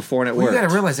done it before and it Well, you worked. got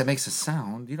to realize it makes a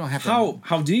sound. You don't have to.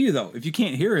 How do you though? If you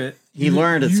can't hear it, He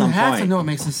learned at you some have point. to know it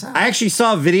makes a sound. I actually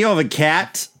saw a video of a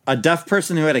cat, a deaf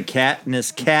person who had a cat, and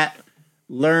his cat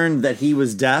learned that he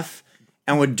was deaf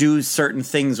and would do certain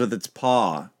things with its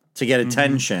paw to get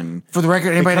attention. For the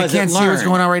record, anybody that Because it can't see what's learned.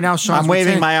 going on right now, Sean's I'm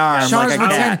waving my arm like a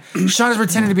cat. Sean is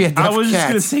pretending to be a deaf I was just cat.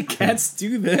 gonna say cats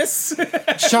do this.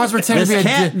 Sean's pretending to This be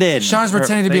a cat did. Sean's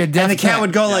pretending to be a deaf And the cat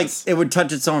would go Yes. like it would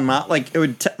touch its own mouth, like it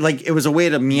would like it was a way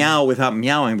to meow without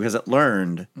meowing because it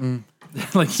learned.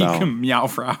 Like So- you can meow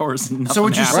for hours and nothing So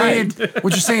what you're happens. saying?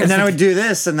 What you're saying? And is then the- it would do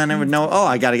this, and then it would know. Oh,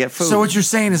 I got to get food. so what you're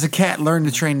saying is a cat learned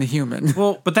to train the human,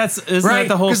 Well, but isn't right? that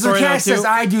the whole Because the story though, cat too? says,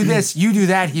 "I do this, you do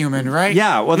that, human." Right?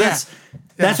 Yeah, well, that's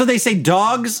what they say.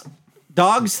 Dogs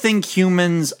think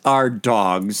humans are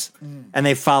dogs, and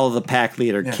they follow the pack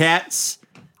leader. Yeah. Cats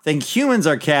think humans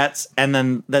are cats, and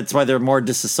then that's why they're more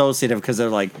disassociative because they're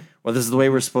like, well, this is the way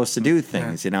we're supposed to do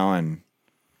things, you know, and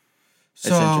it's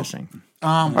So, interesting.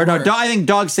 Or no, I think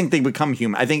dogs think they become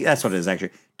human. I think that's what it is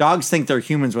actually. Dogs think they're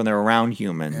humans when they're around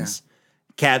humans.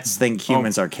 Cats think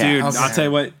humans are cats. Dude, Okay. I'll tell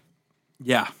you what.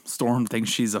 Yeah, Storm thinks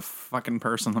she's a fucking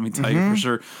person. Let me tell you for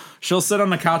sure. She'll sit on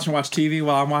the couch and watch TV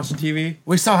while I'm watching TV.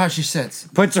 We saw how she sits.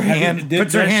 Puts her hand did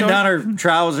puts her that hand show? down her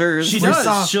trousers. She We does.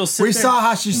 saw. She'll sit we there. saw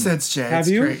how she sits, Jay. Have It's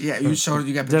you? great. Yeah, you showed.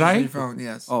 You got pictures I? on your phone.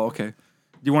 Yes. Oh, okay. Do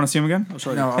you want to see him again? I'll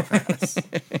show you. No. Okay.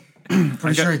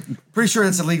 Pretty sure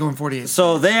it's illegal in 48.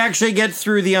 So they actually get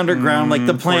through the underground, like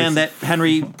the plan 40 that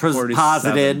Henry 47.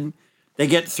 posited. They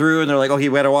get through, and they're like, "Okay,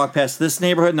 we got to walk past this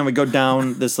neighborhood, and then we go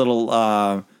down this little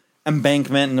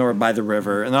embankment, and we're by the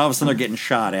river." And then all of a sudden, they're getting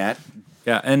shot at.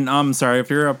 Yeah, and I'm sorry if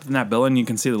you're up in that building, you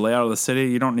can see the layout of the city.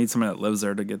 You don't need somebody that lives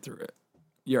there to get through it.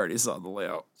 You already saw the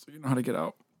layout, so you know how to get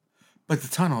out. But the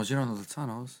tunnels, you don't know the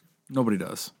tunnels. Nobody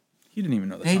does. He didn't even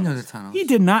know the They tunnels. know the tunnels. He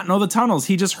did not know the tunnels.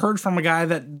 He just heard from a guy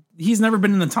that he's never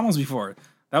been in the tunnels before.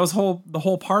 That was the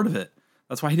whole part of it.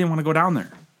 That's why he didn't want to go down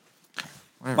there.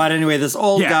 But anyway, this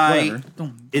old guy whatever.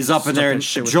 Don't is up in start there, that and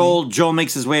shit with Joel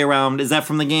makes his way around. Is that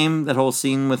from the game? That whole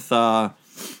scene with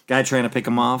guy trying to pick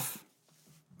him off.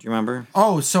 Do you remember?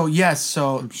 Oh, so yes,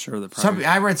 so I'm sure they're probably-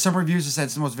 I read some reviews that said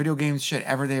it's the most video game shit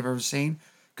ever they've ever seen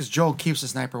because Joel keeps the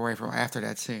sniper rifle after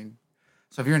that scene.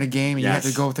 So if you're in a game and you have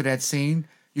Yes. to go through that scene,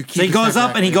 you keep. So he the goes sniper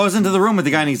up and he rifle. goes into the room with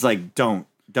the guy, and he's like, "Don't."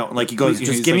 Like he goes, He's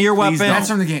 "Just give me like, your "Please weapon." That's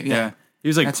from the game. Yeah. Yeah. He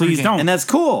was like, That's what please he- don't. And that's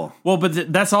cool well,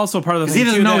 but that's also part of the because thing. he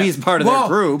doesn't too, know that- he's part of their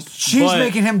group. She's But-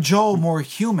 making him Joel more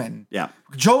human. Yeah.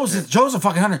 Joel's a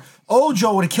fucking hunter. Old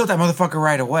Joel would have killed that motherfucker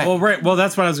right away. Well, right. Well,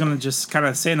 that's what I was gonna just kind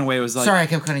of say in a way. It was like, Sorry, I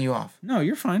kept cutting you off. no,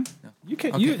 you're fine. You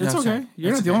can. Okay, It's no, okay. sorry.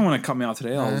 You're That's not the okay. only one that cut me out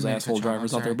today. All I those didn't mean to asshole cut you off.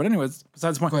 drivers I'm out there. sorry. But anyways,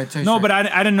 besides the point. Go ahead, tell your No, story. but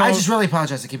I didn't know. I just really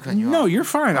apologize to keep cutting you off. No, you're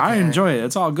fine. I Okay. enjoy it.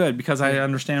 It's all good because I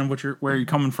understand where you're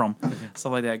coming from.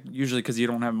 Stuff like that. Usually because you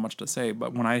don't have much to say,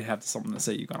 but when I have something to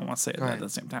say, you gotta want to say it Go at ahead. the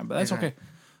same time. But that's Okay. okay.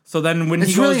 So then when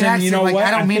It's he goes really an in, you accident, know like, what?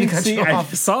 I don't mean to think- cut you I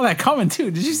off. saw that coming too.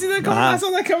 Did you see that coming? I saw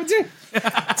that coming too.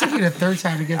 It took you the third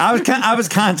time to get. I was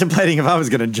contemplating if I was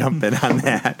going to jump in on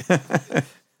that.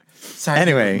 Sorry.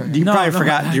 Anyway, Go ahead. you probably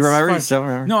forgot. Do you that's remember? You fine. still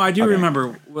remember? No, I do Okay.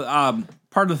 remember.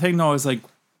 Part of the thing though is like,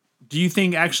 do you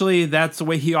think actually that's the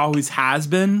way he always has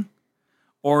been,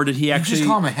 or did he just actually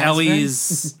call him a has-been?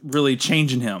 Ellie's really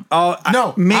changing him? Oh, No, I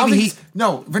don't maybe think he.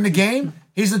 no. In the game,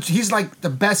 he's like the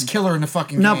best killer in the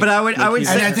fucking game. No, but I would And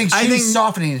say I think she's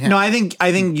softening him. No, I think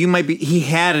you might be. He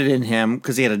had it in him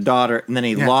because he had a daughter, and then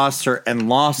he lost her and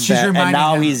lost She's that, and reminding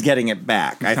now him. he's getting it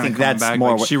back. I Kinda think coming that's back,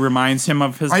 more. like, what, she reminds him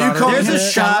of his Are you daughter. calling there's him a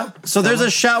Stella? shot. So there's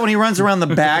a shot when he runs around the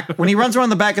back. When he runs around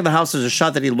the back of the house, there's a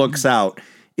shot that he looks out.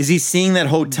 Is he seeing that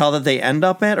hotel that they end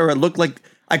up at, or it looked like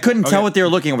I couldn't tell what they were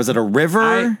looking at? Was it a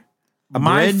river? A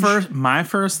bridge? My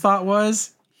first thought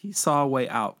was he saw a way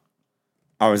out.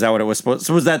 Oh, is that what it was supposed?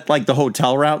 So was that like the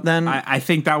hotel route then? I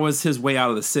think that was his way out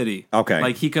of the city. Okay.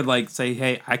 Like he could like say,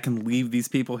 hey, I can leave these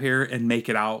people here and make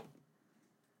it out.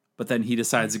 But then he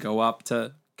decides to go up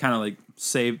to kind of like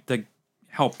to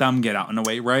help them get out in a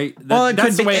way, right?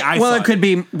 That's the way I saw it could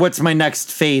be what's my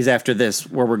next phase after this,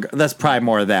 where that's probably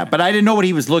more of that. But I didn't know what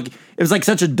he was looking. It was like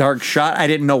such a dark shot. I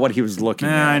didn't know what he was looking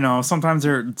Yeah, at. I know. Sometimes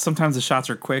the shots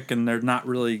are quick and they're not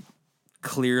really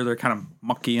clear. They're kind of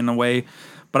mucky in a way.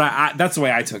 But I that's the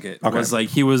way I took it. It was like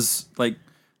he was like,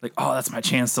 oh, that's my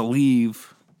chance to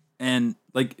leave. And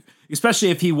like,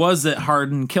 especially if he was that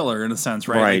hardened killer in a sense,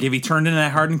 right? Right. Like if he turned into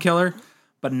that hardened killer,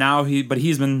 but now he's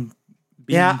been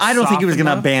being Yeah, I don't think he was going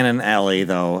to softened up. abandon Ellie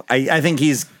though. I think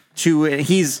he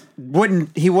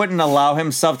wouldn't allow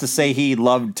himself to say he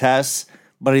loved Tess,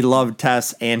 but he loved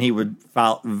Tess, and he would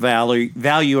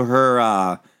value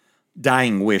her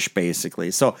dying wish,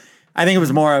 basically. So I think it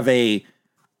was more of a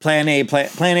plan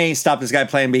A, stop this guy,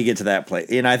 plan B, get to that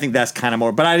place. I think that's kind of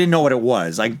more, but I didn't know what it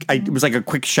was. It was like a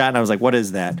quick shot, and I was like, what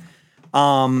is that?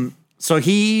 So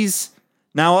he's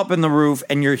now up in the roof,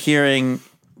 and you're hearing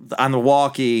on the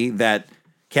walkie that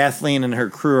Kathleen and her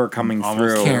crew are coming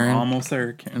through. Karen. Almost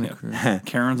there.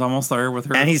 Karen's almost there with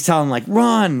her. And he's telling like,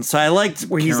 run. So I liked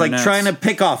where he's like trying to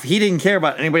pick off. He didn't care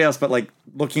about anybody else, but like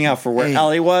looking out for where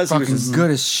Ellie was. Fucking He was just,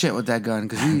 good as shit with that gun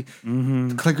because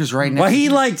the clicker's right next. well, he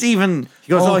liked even. He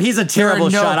goes, oh, he's a terrible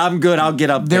shot. I'm good. I'll get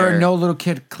up there. There are no little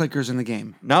kid clickers in the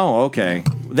game. No, okay.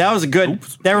 That was a good.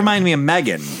 That reminded me of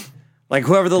Megan. Like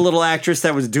whoever the little actress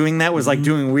that was doing that was like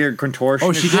doing weird contortion.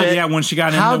 Oh, she did. Yeah, when she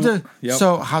got in.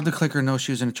 So how'd the clicker know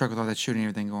she was in a truck with all that shooting and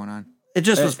everything going on? It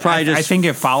just was probably just. I think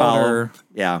it followed her.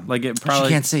 Yeah, like it probably.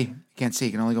 She can't see. Can't see.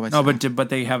 You can only go by. No, but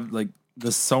they have like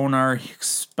the sonar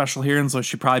special hearing, so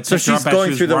she probably. So she's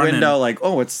going through the window, like,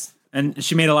 oh, it's. And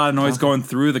she made a lot of noise going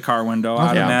through the car window.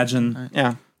 I'd imagine.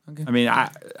 Yeah. I mean,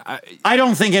 I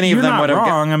don't think any of them would have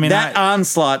wrong. I mean, that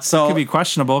onslaught. So it could be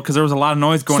questionable because there was a lot of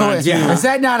noise going on. Yeah. Is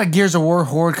that not a Gears of War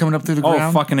horde coming up through the ground?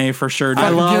 Oh, fucking A for sure, dude. I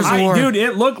love Gears of War. Dude,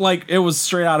 it looked like it was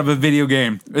straight out of a video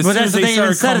game. But that's what they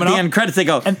even said at the end credits.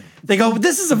 They go,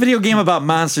 this is a video game about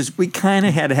monsters. We kind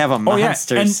of had to have a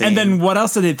monster scene. And then what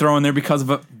else did they throw in there because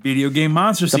of a video game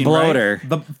monster scene? The bloater. Right?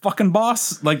 The fucking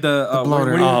boss? Like the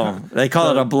bloater. They call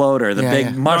it a bloater. The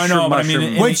big mushroom. But I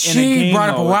mean, which she brought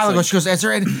up a while ago. She goes, is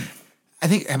there any... I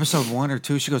think episode 1 or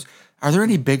 2, she goes, are there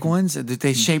any big ones? Did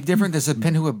they shape different? Does it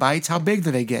depend who it bites? How big do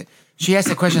they get? She asked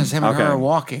the question as him and her are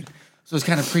walking. So it's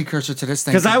kind of precursor to this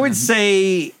thing. Because I would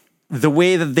say the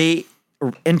way that they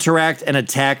interact and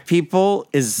attack people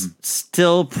is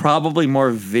still probably more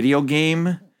video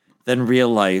game than real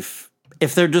life.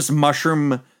 If they're just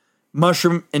mushroom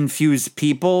infused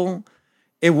people,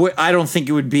 I don't think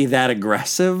it would be that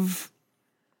aggressive.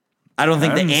 I don't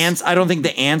think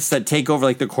the ants that take over,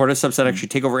 like the cordyceps that actually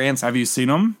take over ants. Have you seen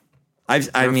them?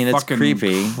 I mean, it's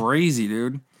creepy, crazy,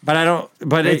 dude. But I don't.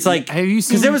 But it's like, have you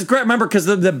seen? Because it was great. Remember, because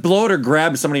the bloater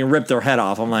grabbed somebody and ripped their head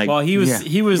off. I'm like, well, he was.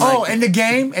 Oh, in the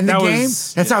game,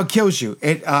 that's how it kills you.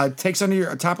 It takes under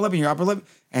your top lip and your upper lip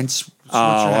and.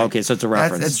 Oh, okay. So it's a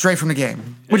reference. That's straight from the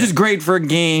game, which is great for a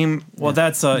game. Well,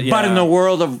 that's But in the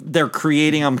world of they're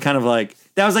creating, I'm kind of like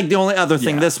that was like the only other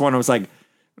thing. This one was like.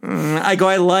 I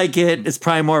like it. It's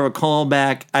probably more of a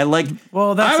callback. I would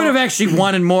have actually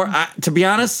wanted more. To be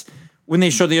honest, when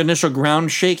they showed the initial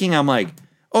ground shaking, I'm like,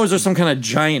 oh, is there some kind of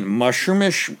giant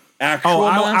mushroomish actual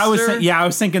monster? I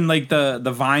was thinking like the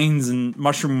vines and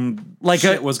mushroom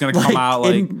shit was going to come out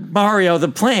like in Mario the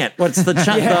plant. What's the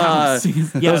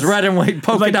those red and white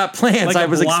polka dot plants? I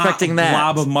was expecting that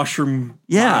blob of mushroom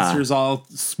monsters all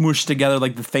smooshed together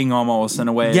like the Thing almost in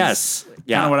a way. Yes,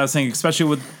 kind of what I was thinking, especially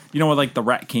with. With like the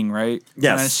Rat King, right? Yes.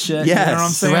 Kind of shit. Yes. You know what I'm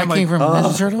saying? The Rat King from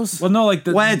Ninja Turtles? Well, no, like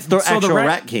it's the actual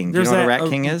Rat King. Do you know what a Rat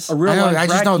King is? I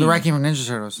just know the Rat King from Ninja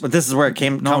Turtles. But this is where it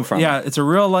come from. Yeah, it's a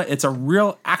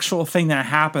real actual thing that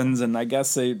happens, and I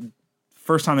guess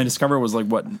first time they discovered it was like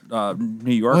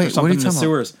New York or something in the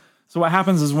sewers. So what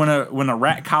happens is when a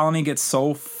rat colony gets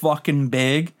so fucking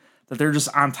big that they're just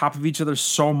on top of each other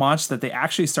so much that they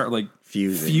actually start like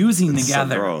fusing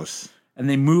together. So gross. And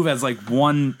they move as like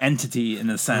one entity in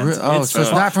a sense. So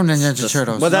it's not from the Ninja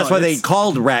Turtles. Well, that's why they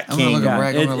called Rat King. Do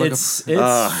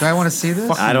I want to see this?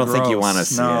 I don't think you want to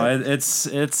see it.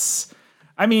 It's.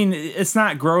 I mean, it's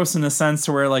not gross in the sense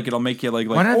to where like it'll make you like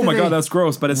oh my god, that's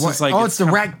gross. But it's just like it's the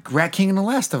Rat King in The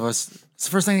Last of Us. It's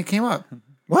the first thing that came up.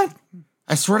 What?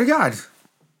 I swear to God.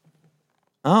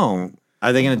 Oh,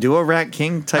 are they going to do a Rat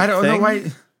King type thing? I don't know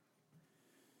why.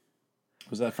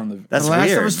 Was that from the? That's the Last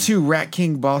weird. of Us 2 Rat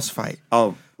King boss fight.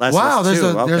 Oh, Last wow! of Us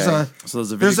 2.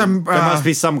 There must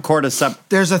be some cordyceps.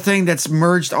 There's a thing that's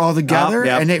merged all together,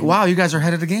 yep. and you guys are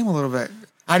ahead of the game a little bit.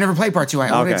 I never played part 2. I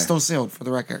own it; it's still sealed for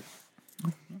the record.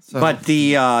 So. But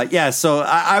so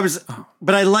I was,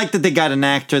 but I like that they got an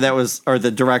actor that was, or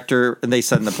the director, and they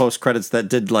said in the post credits that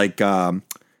did like, what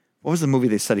was the movie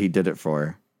they said he did it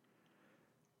for?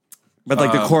 But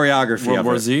like the choreography World of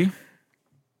War it. Z.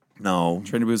 No.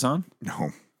 Train to Busan?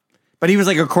 No. But he was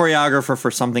like a choreographer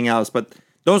for something else. But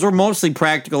those were mostly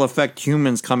practical effect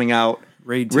humans coming out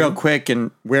real quick and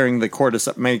wearing the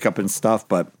cordyceps makeup and stuff.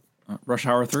 But Rush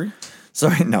Hour 3?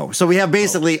 So we have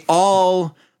basically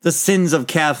all the sins of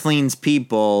Kathleen's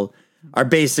people are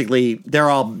basically, they're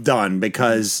all done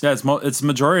because... Yeah, it's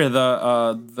majority of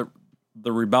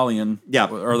the rebellion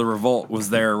or the revolt was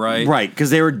there, right? Right,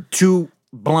 because they were too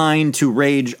blind to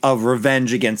rage of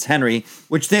revenge against Henry,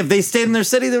 which if they stayed in their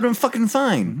city, they would have been fucking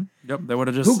fine. Yep, they would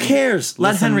have just. Who cares?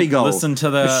 Let Henry go. Listen to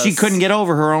the. But she couldn't get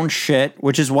over her own shit,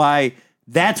 which is why.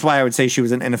 That's why I would say she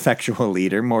was an ineffectual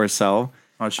leader, more so.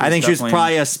 Oh, I think she was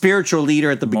probably a spiritual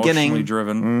leader at the beginning. Emotionally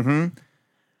driven.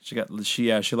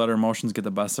 Mm-hmm. She let her emotions get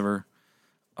the best of her.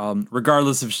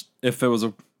 Regardless if it was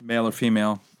a male or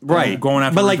female, right? Going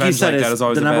after, but like you said, like that is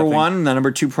always the number one, the number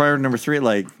two priority, number three,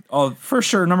 like for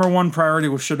sure, number one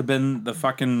priority should have been the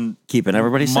fucking keeping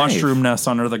everybody mushroom safe. nest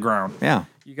under the ground. Yeah,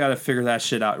 you got to figure that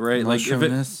shit out, right? Mushroom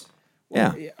nest.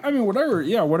 Yeah, I mean, whatever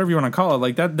you want to call it,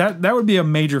 like that would be a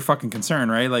major fucking concern,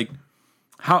 right? Like,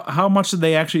 how much did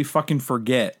they actually fucking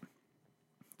forget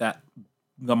that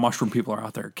the mushroom people are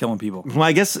out there killing people? Well,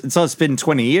 I guess it's been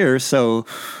 20 years, so.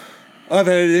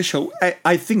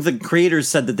 I think the creators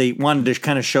said that they wanted to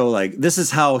kind of show like this is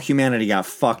how humanity got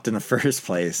fucked in the first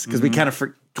place because we kind of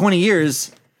for 20 years.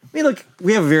 I mean, look,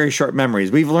 we have very short memories.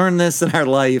 We've learned this in our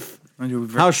life.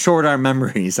 How short our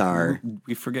memories are.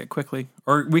 We forget quickly,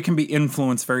 or we can be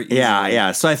influenced very easily.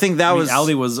 Yeah. So I think that was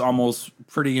Ellie was almost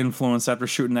pretty influenced after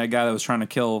shooting that guy that was trying to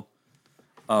kill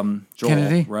Joel.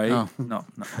 Kennedy? Right? Oh. No,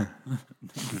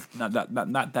 not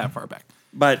that far back.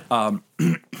 But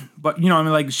But you know, I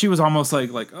mean, like she was almost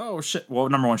like oh shit. Well,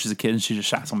 number one, she's a kid and she just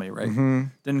shot somebody, right?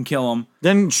 Didn't kill him.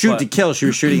 didn't shoot to kill. She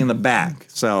was shooting in the back.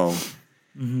 So,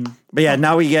 but yeah,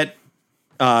 now we get.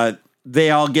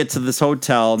 They all get to this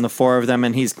hotel, and the four of them,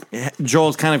 and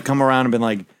Joel's kind of come around and been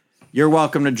like, "You're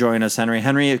welcome to join us, Henry."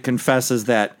 Henry confesses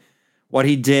that what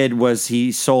he did was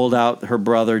he sold out her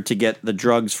brother to get the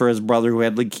drugs for his brother who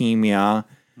had leukemia,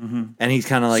 and he's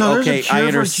kind of like, So "Okay, I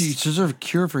understand." There's a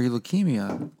cure for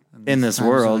leukemia In this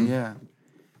world. yeah.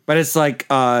 But it's like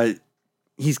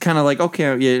he's kind of like,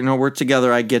 "Okay, you know, we're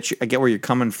together. I get you. I get where you're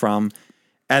coming from."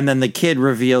 And then the kid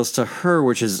reveals to her,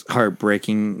 which is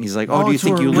heartbreaking. He's like, "Oh, do you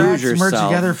think you lose yourself?" Merge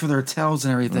together for their tails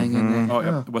and everything. And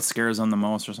then, What scares them the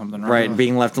most, or something, right? Right,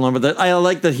 being left alone. But I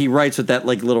like that he writes with that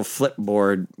like little flip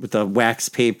board with the wax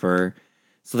paper,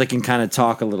 so they can kind of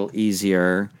talk a little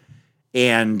easier.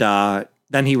 And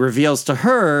then he reveals to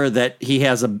her that he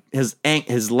has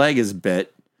his leg is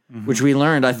bit, which we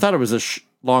learned. I thought it was a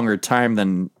longer time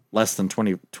than less than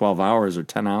 12 hours or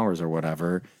 10 hours or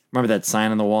whatever. Remember that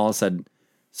sign on the wall said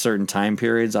certain time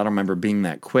periods? I don't remember being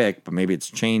that quick, but maybe it's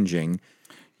changing.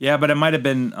 Yeah, but it might have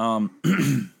been.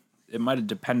 It might have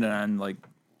depended on like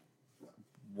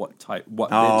what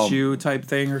bit you type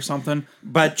thing or something.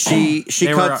 But she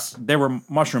cuts. They were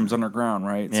mushrooms underground,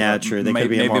 right? Yeah, true. They could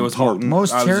be more potent.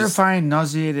 most terrifying,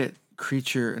 nauseated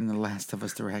creature in The Last of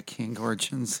Us that had king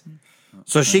origins.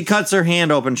 So she cuts her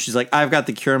hand open. She's like, "I've got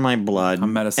the cure in my blood."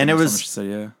 Medicine. And it or was, something, she said,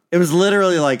 yeah. it was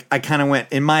literally like I kind of went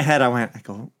in my head. I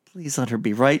go, please let her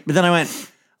be right. But then I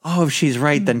went, oh, if she's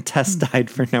right, then Tess died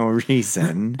for no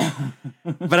reason.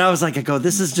 But I was like,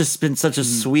 this has just been such a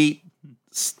sweet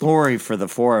story for the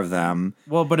four of them.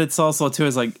 Well, but it's also too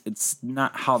is like it's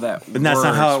not how that. But that's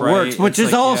not how it works. Which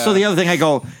is like, also the other thing. I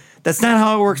go, that's not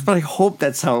how it works. But I hope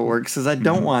that's how it works because I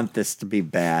don't want this to be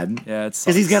bad. Yeah, it's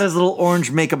because he's got his little orange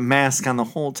makeup mask on the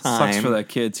whole time. Sucks for that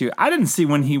kid too. I didn't see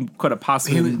when he could have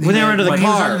possibly when they were under the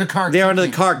car. They were under the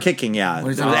kicking. car kicking. Yeah,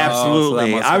 What is absolutely. so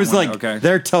that must I was have like, went- okay.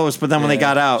 they're toast. But then when they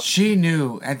got out, She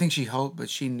knew. I think she hoped, but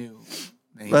she knew.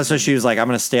 that's why she was like, I'm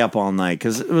going to stay up all night.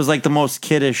 Because it was like the most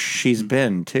kiddish she's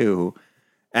been, too.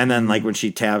 And then, like, when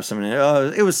she taps him,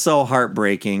 it was so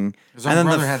heartbreaking. His And own then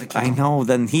brother had to kill I him. know.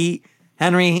 Then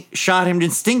Henry shot him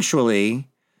instinctually.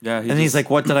 Yeah, And he's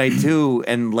like, what did I do?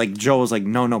 And, like, Joe was like,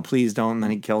 no, please don't. And then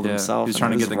he killed himself. He was and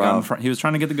trying it to get the rough. gun. He was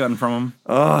trying to get the gun from him.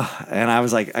 And I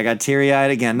was like, I got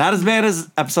teary-eyed again. Not as bad as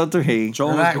episode 3.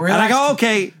 Joel, Relax, And I go,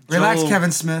 okay. Relax, Joel-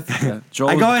 Kevin Smith. Joel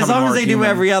I was go, as becoming long as more they do human.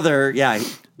 every other, yeah.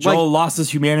 Joel lost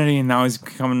his humanity and now he's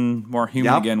becoming more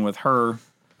human Yep. again with her,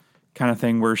 kind of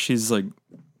thing where she's like,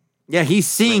 Yeah, he's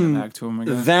seeing back to him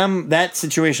again. them. That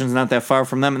situation's not that far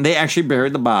from them, and they actually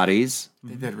buried the bodies,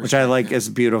 They did which I like is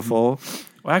beautiful.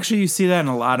 well, actually, you see that in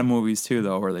a lot of movies too,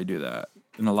 though, where they do that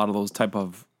in a lot of those type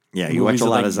of. Yeah, you watch movies a that,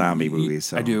 lot like, of zombie movies.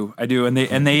 So. I do, and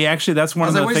they actually that's one I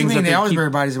was of like, the what do you things mean? that They always keep, bury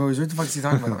bodies in movies. What the fuck is he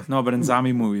talking about? no, but in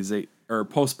zombie movies, or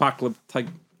post-apocalyptic type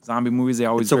zombie movies, they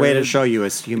always It's a way to bury it. show you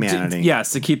its humanity.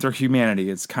 Yes, to keep their humanity.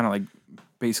 It's kind of like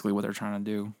basically what they're trying to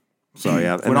do. So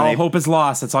yeah, When all hope is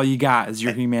lost, that's all you got is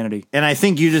your humanity. And I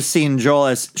think you just seen Joel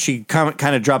as she kind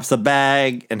of drops the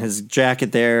bag and his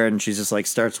jacket there, and she just like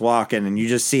starts walking, and you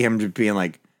just see him just being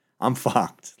like, "I'm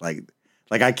fucked." Like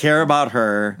I care about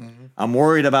her. I'm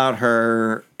worried about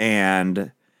her,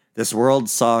 and this world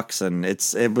sucks, and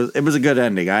it was a good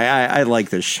ending. I like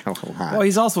this show a lot. Well,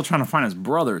 he's also trying to find his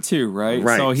brother too, right?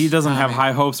 Right. So he doesn't have Tommy.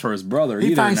 high hopes for his brother He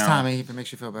either finds now. Tommy if it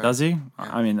makes you feel better. Does he?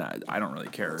 I mean, I don't really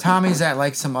care. Tommy's at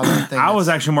like some other thing. I was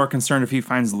actually more concerned if he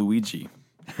finds Luigi.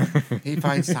 He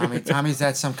finds Tommy. Tommy's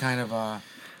at some kind of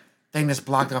thing that's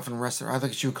blocked off in a restaurant. I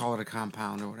think you would call it a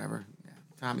compound or whatever. Yeah.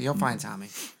 Tommy, you'll find Tommy.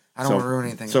 I don't want to ruin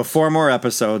anything. So 4 more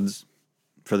episodes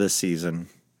for this season.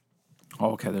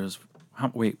 Oh, okay.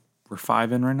 Wait, we're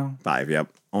 5 in right now? 5, yep.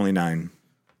 Only 9.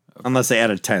 Okay. Unless they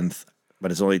add a 10th.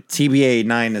 But it's only TBA,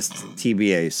 9 is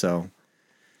TBA, so.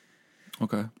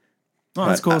 Okay. Oh,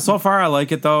 that's cool. So far, I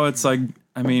like it, though. It's like,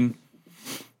 I mean,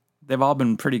 they've all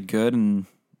been pretty good and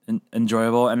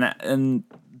enjoyable. And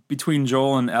between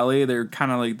Joel and Ellie, they're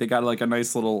kind of like, they got like a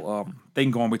nice little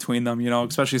thing going between them,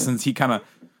 especially since he kind of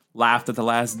laughed at the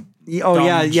last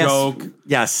joke.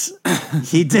 Yes.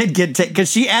 He did get because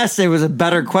she asked it was a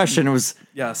better question. It was,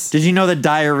 Yes. did you know that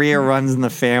diarrhea runs in the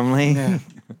family? Yeah.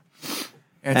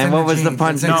 And what was the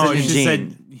pun? It's in No, the she genes.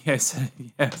 said yes.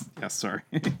 Yes, sorry.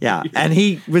 Yeah, and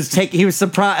he was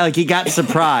surprised, like he got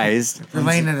surprised. The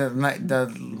laying at night,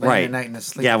 Right. at night in the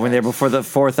sleep. Yeah, when they're before the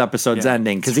 4th episode's Yeah,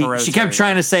 ending, because it's she kept hereditary.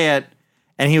 trying to say it,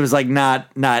 and he was like not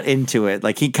into it.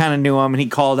 Like he kind of knew him, and he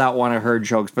called out one of her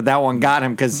jokes, but that one got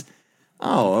him because,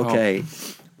 okay,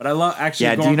 But I love actually.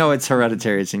 yeah. Do you know it's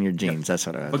hereditary? It's in your genes. That's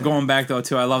what I. But going back though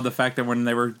too, I love the fact that when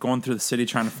they were going through the city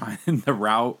trying to find the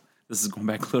route, this is going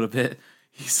back a little bit.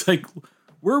 He's like,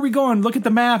 "Where are we going? Look at the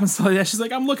map and stuff like that." She's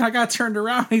like, "I'm looking. I got turned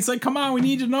around." He's like, "Come on, we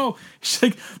need to know." She's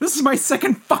like, "This is my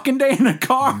second fucking day in a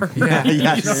car." Yeah,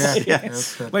 Yes, yeah.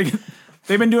 yes. Like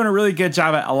they've been doing a really good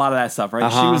job at a lot of that stuff, right?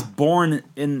 She was born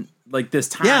in like this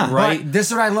time, Yeah. right? But this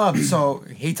is what I love. So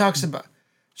he talks about.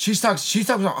 She talks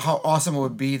about how awesome it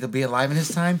would be to be alive in his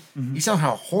time. He's telling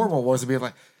how horrible it was to be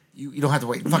like. You don't have to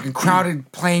wait. Fucking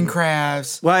crowded plane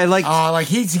crashes. Well, I like. Like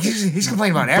he's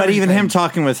complaining about everything. But even him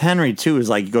talking with Henry too is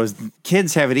like, he goes,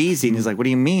 kids have it easy, and he's like, what do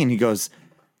you mean? He goes,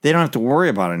 they don't have to worry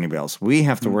about anybody else. We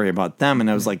have to worry about them. And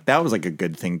I was like, that was like a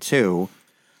good thing too.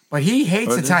 But he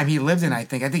hates the time he lived in. I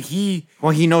think he.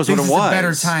 Well, he knows what thinks it was. it's a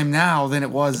better time now than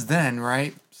it was then,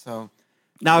 right? So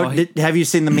Now, Well, have you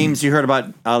seen the memes you heard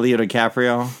about Leo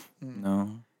DiCaprio?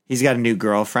 No. He's got a new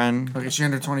girlfriend. okay, she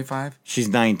under 25. She's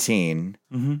 19.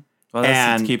 Well, that's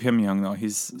And- to keep him young though.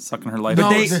 He's sucking her life. No,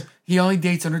 they- he only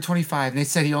dates under 25. And they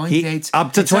said he only He dates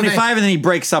up to until 25, and then he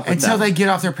breaks up with until them. they get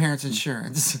off their parents'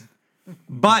 insurance.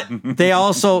 But they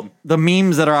also, the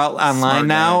memes that are out online Smart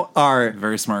now are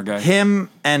Very smart guy. him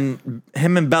and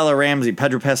Bella Ramsey,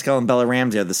 Pedro Pascal and Bella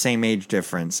Ramsey have the same age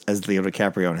difference as Leo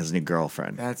DiCaprio and his new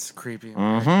girlfriend. That's creepy.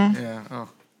 Yeah. Oh.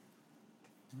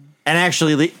 And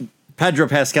actually, Pedro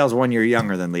Pascal's 1 year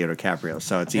younger than Leo DiCaprio,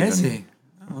 so it's even. Is he?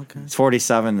 Oh, okay. It's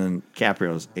 47, and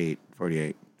Caprio's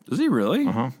 48. Is he really?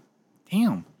 Uh-huh.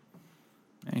 Damn.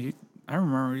 Man, I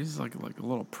remember he's like a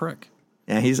little prick.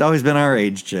 Yeah, he's always been our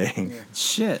age, Jay.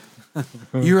 Shit.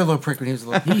 You were a little prick when he was a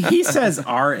little. He says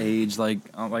our age like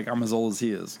I'm as old as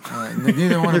he is.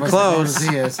 Neither one of You're us close. is as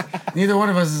old as he is. Neither one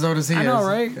of us is as old as he I is. know,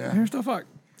 right? Yeah. Here's the fuck.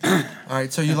 All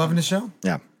right. So you loving the show,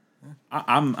 Yeah.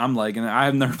 I'm liking it.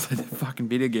 I've never played the fucking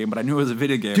video game, but I knew it was a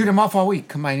video game. dude? I'm off all week.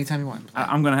 Come by anytime you want.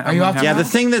 I'm gonna. Are you off Yeah, tomorrow? the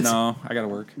thing that's. No, I gotta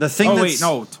work. The thing Oh that's-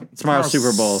 wait, no. Tomorrow's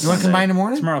Super Bowl. You want to come by in the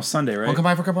morning? Tomorrow's Sunday, right? Want to come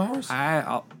by for a couple hours?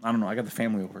 I don't know. I got the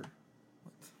family over.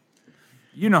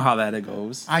 You know how that it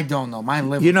goes. I don't know. Mine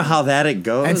live. You know how that it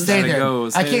goes? and stay How it there.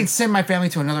 goes. I can't send my family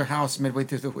to another house midway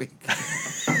through the week.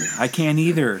 I can't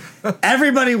either.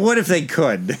 Everybody would if they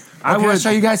could. I Can I would.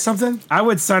 show you guys something? I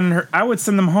would send her. I would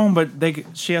send them home, but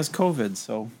she has COVID.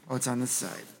 So. Oh, it's on this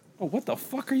side. Oh, what the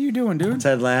fuck are you doing, dude?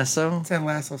 Ted Lasso? Ted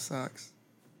Lasso sucks.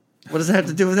 What does that have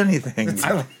to do with anything?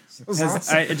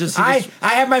 It just. I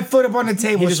have my foot up on the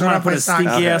table. He just trying want to put play a soccer.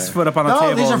 stinky ass Okay. foot up on the No,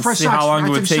 table these are and fresh see socks. how long I it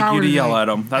would took a take you shower to yell today. at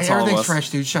him. That's Hey, all it everything's was. fresh,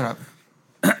 dude. Shut up.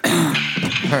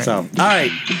 So, all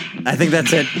right. I think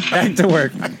that's it. Back to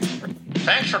work.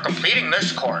 Thanks for completing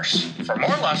this course. For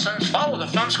more lessons, follow the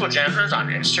Film School Janitors on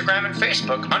Instagram and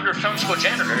Facebook under Film School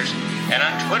Janitors and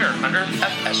on Twitter under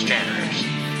FS Janitors.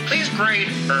 Please rate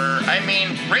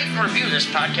and review this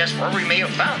podcast wherever you may have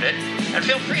found it, and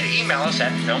feel free to email us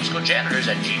at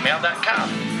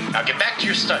filmschooljanitors@gmail.com. Now get back to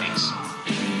your studies.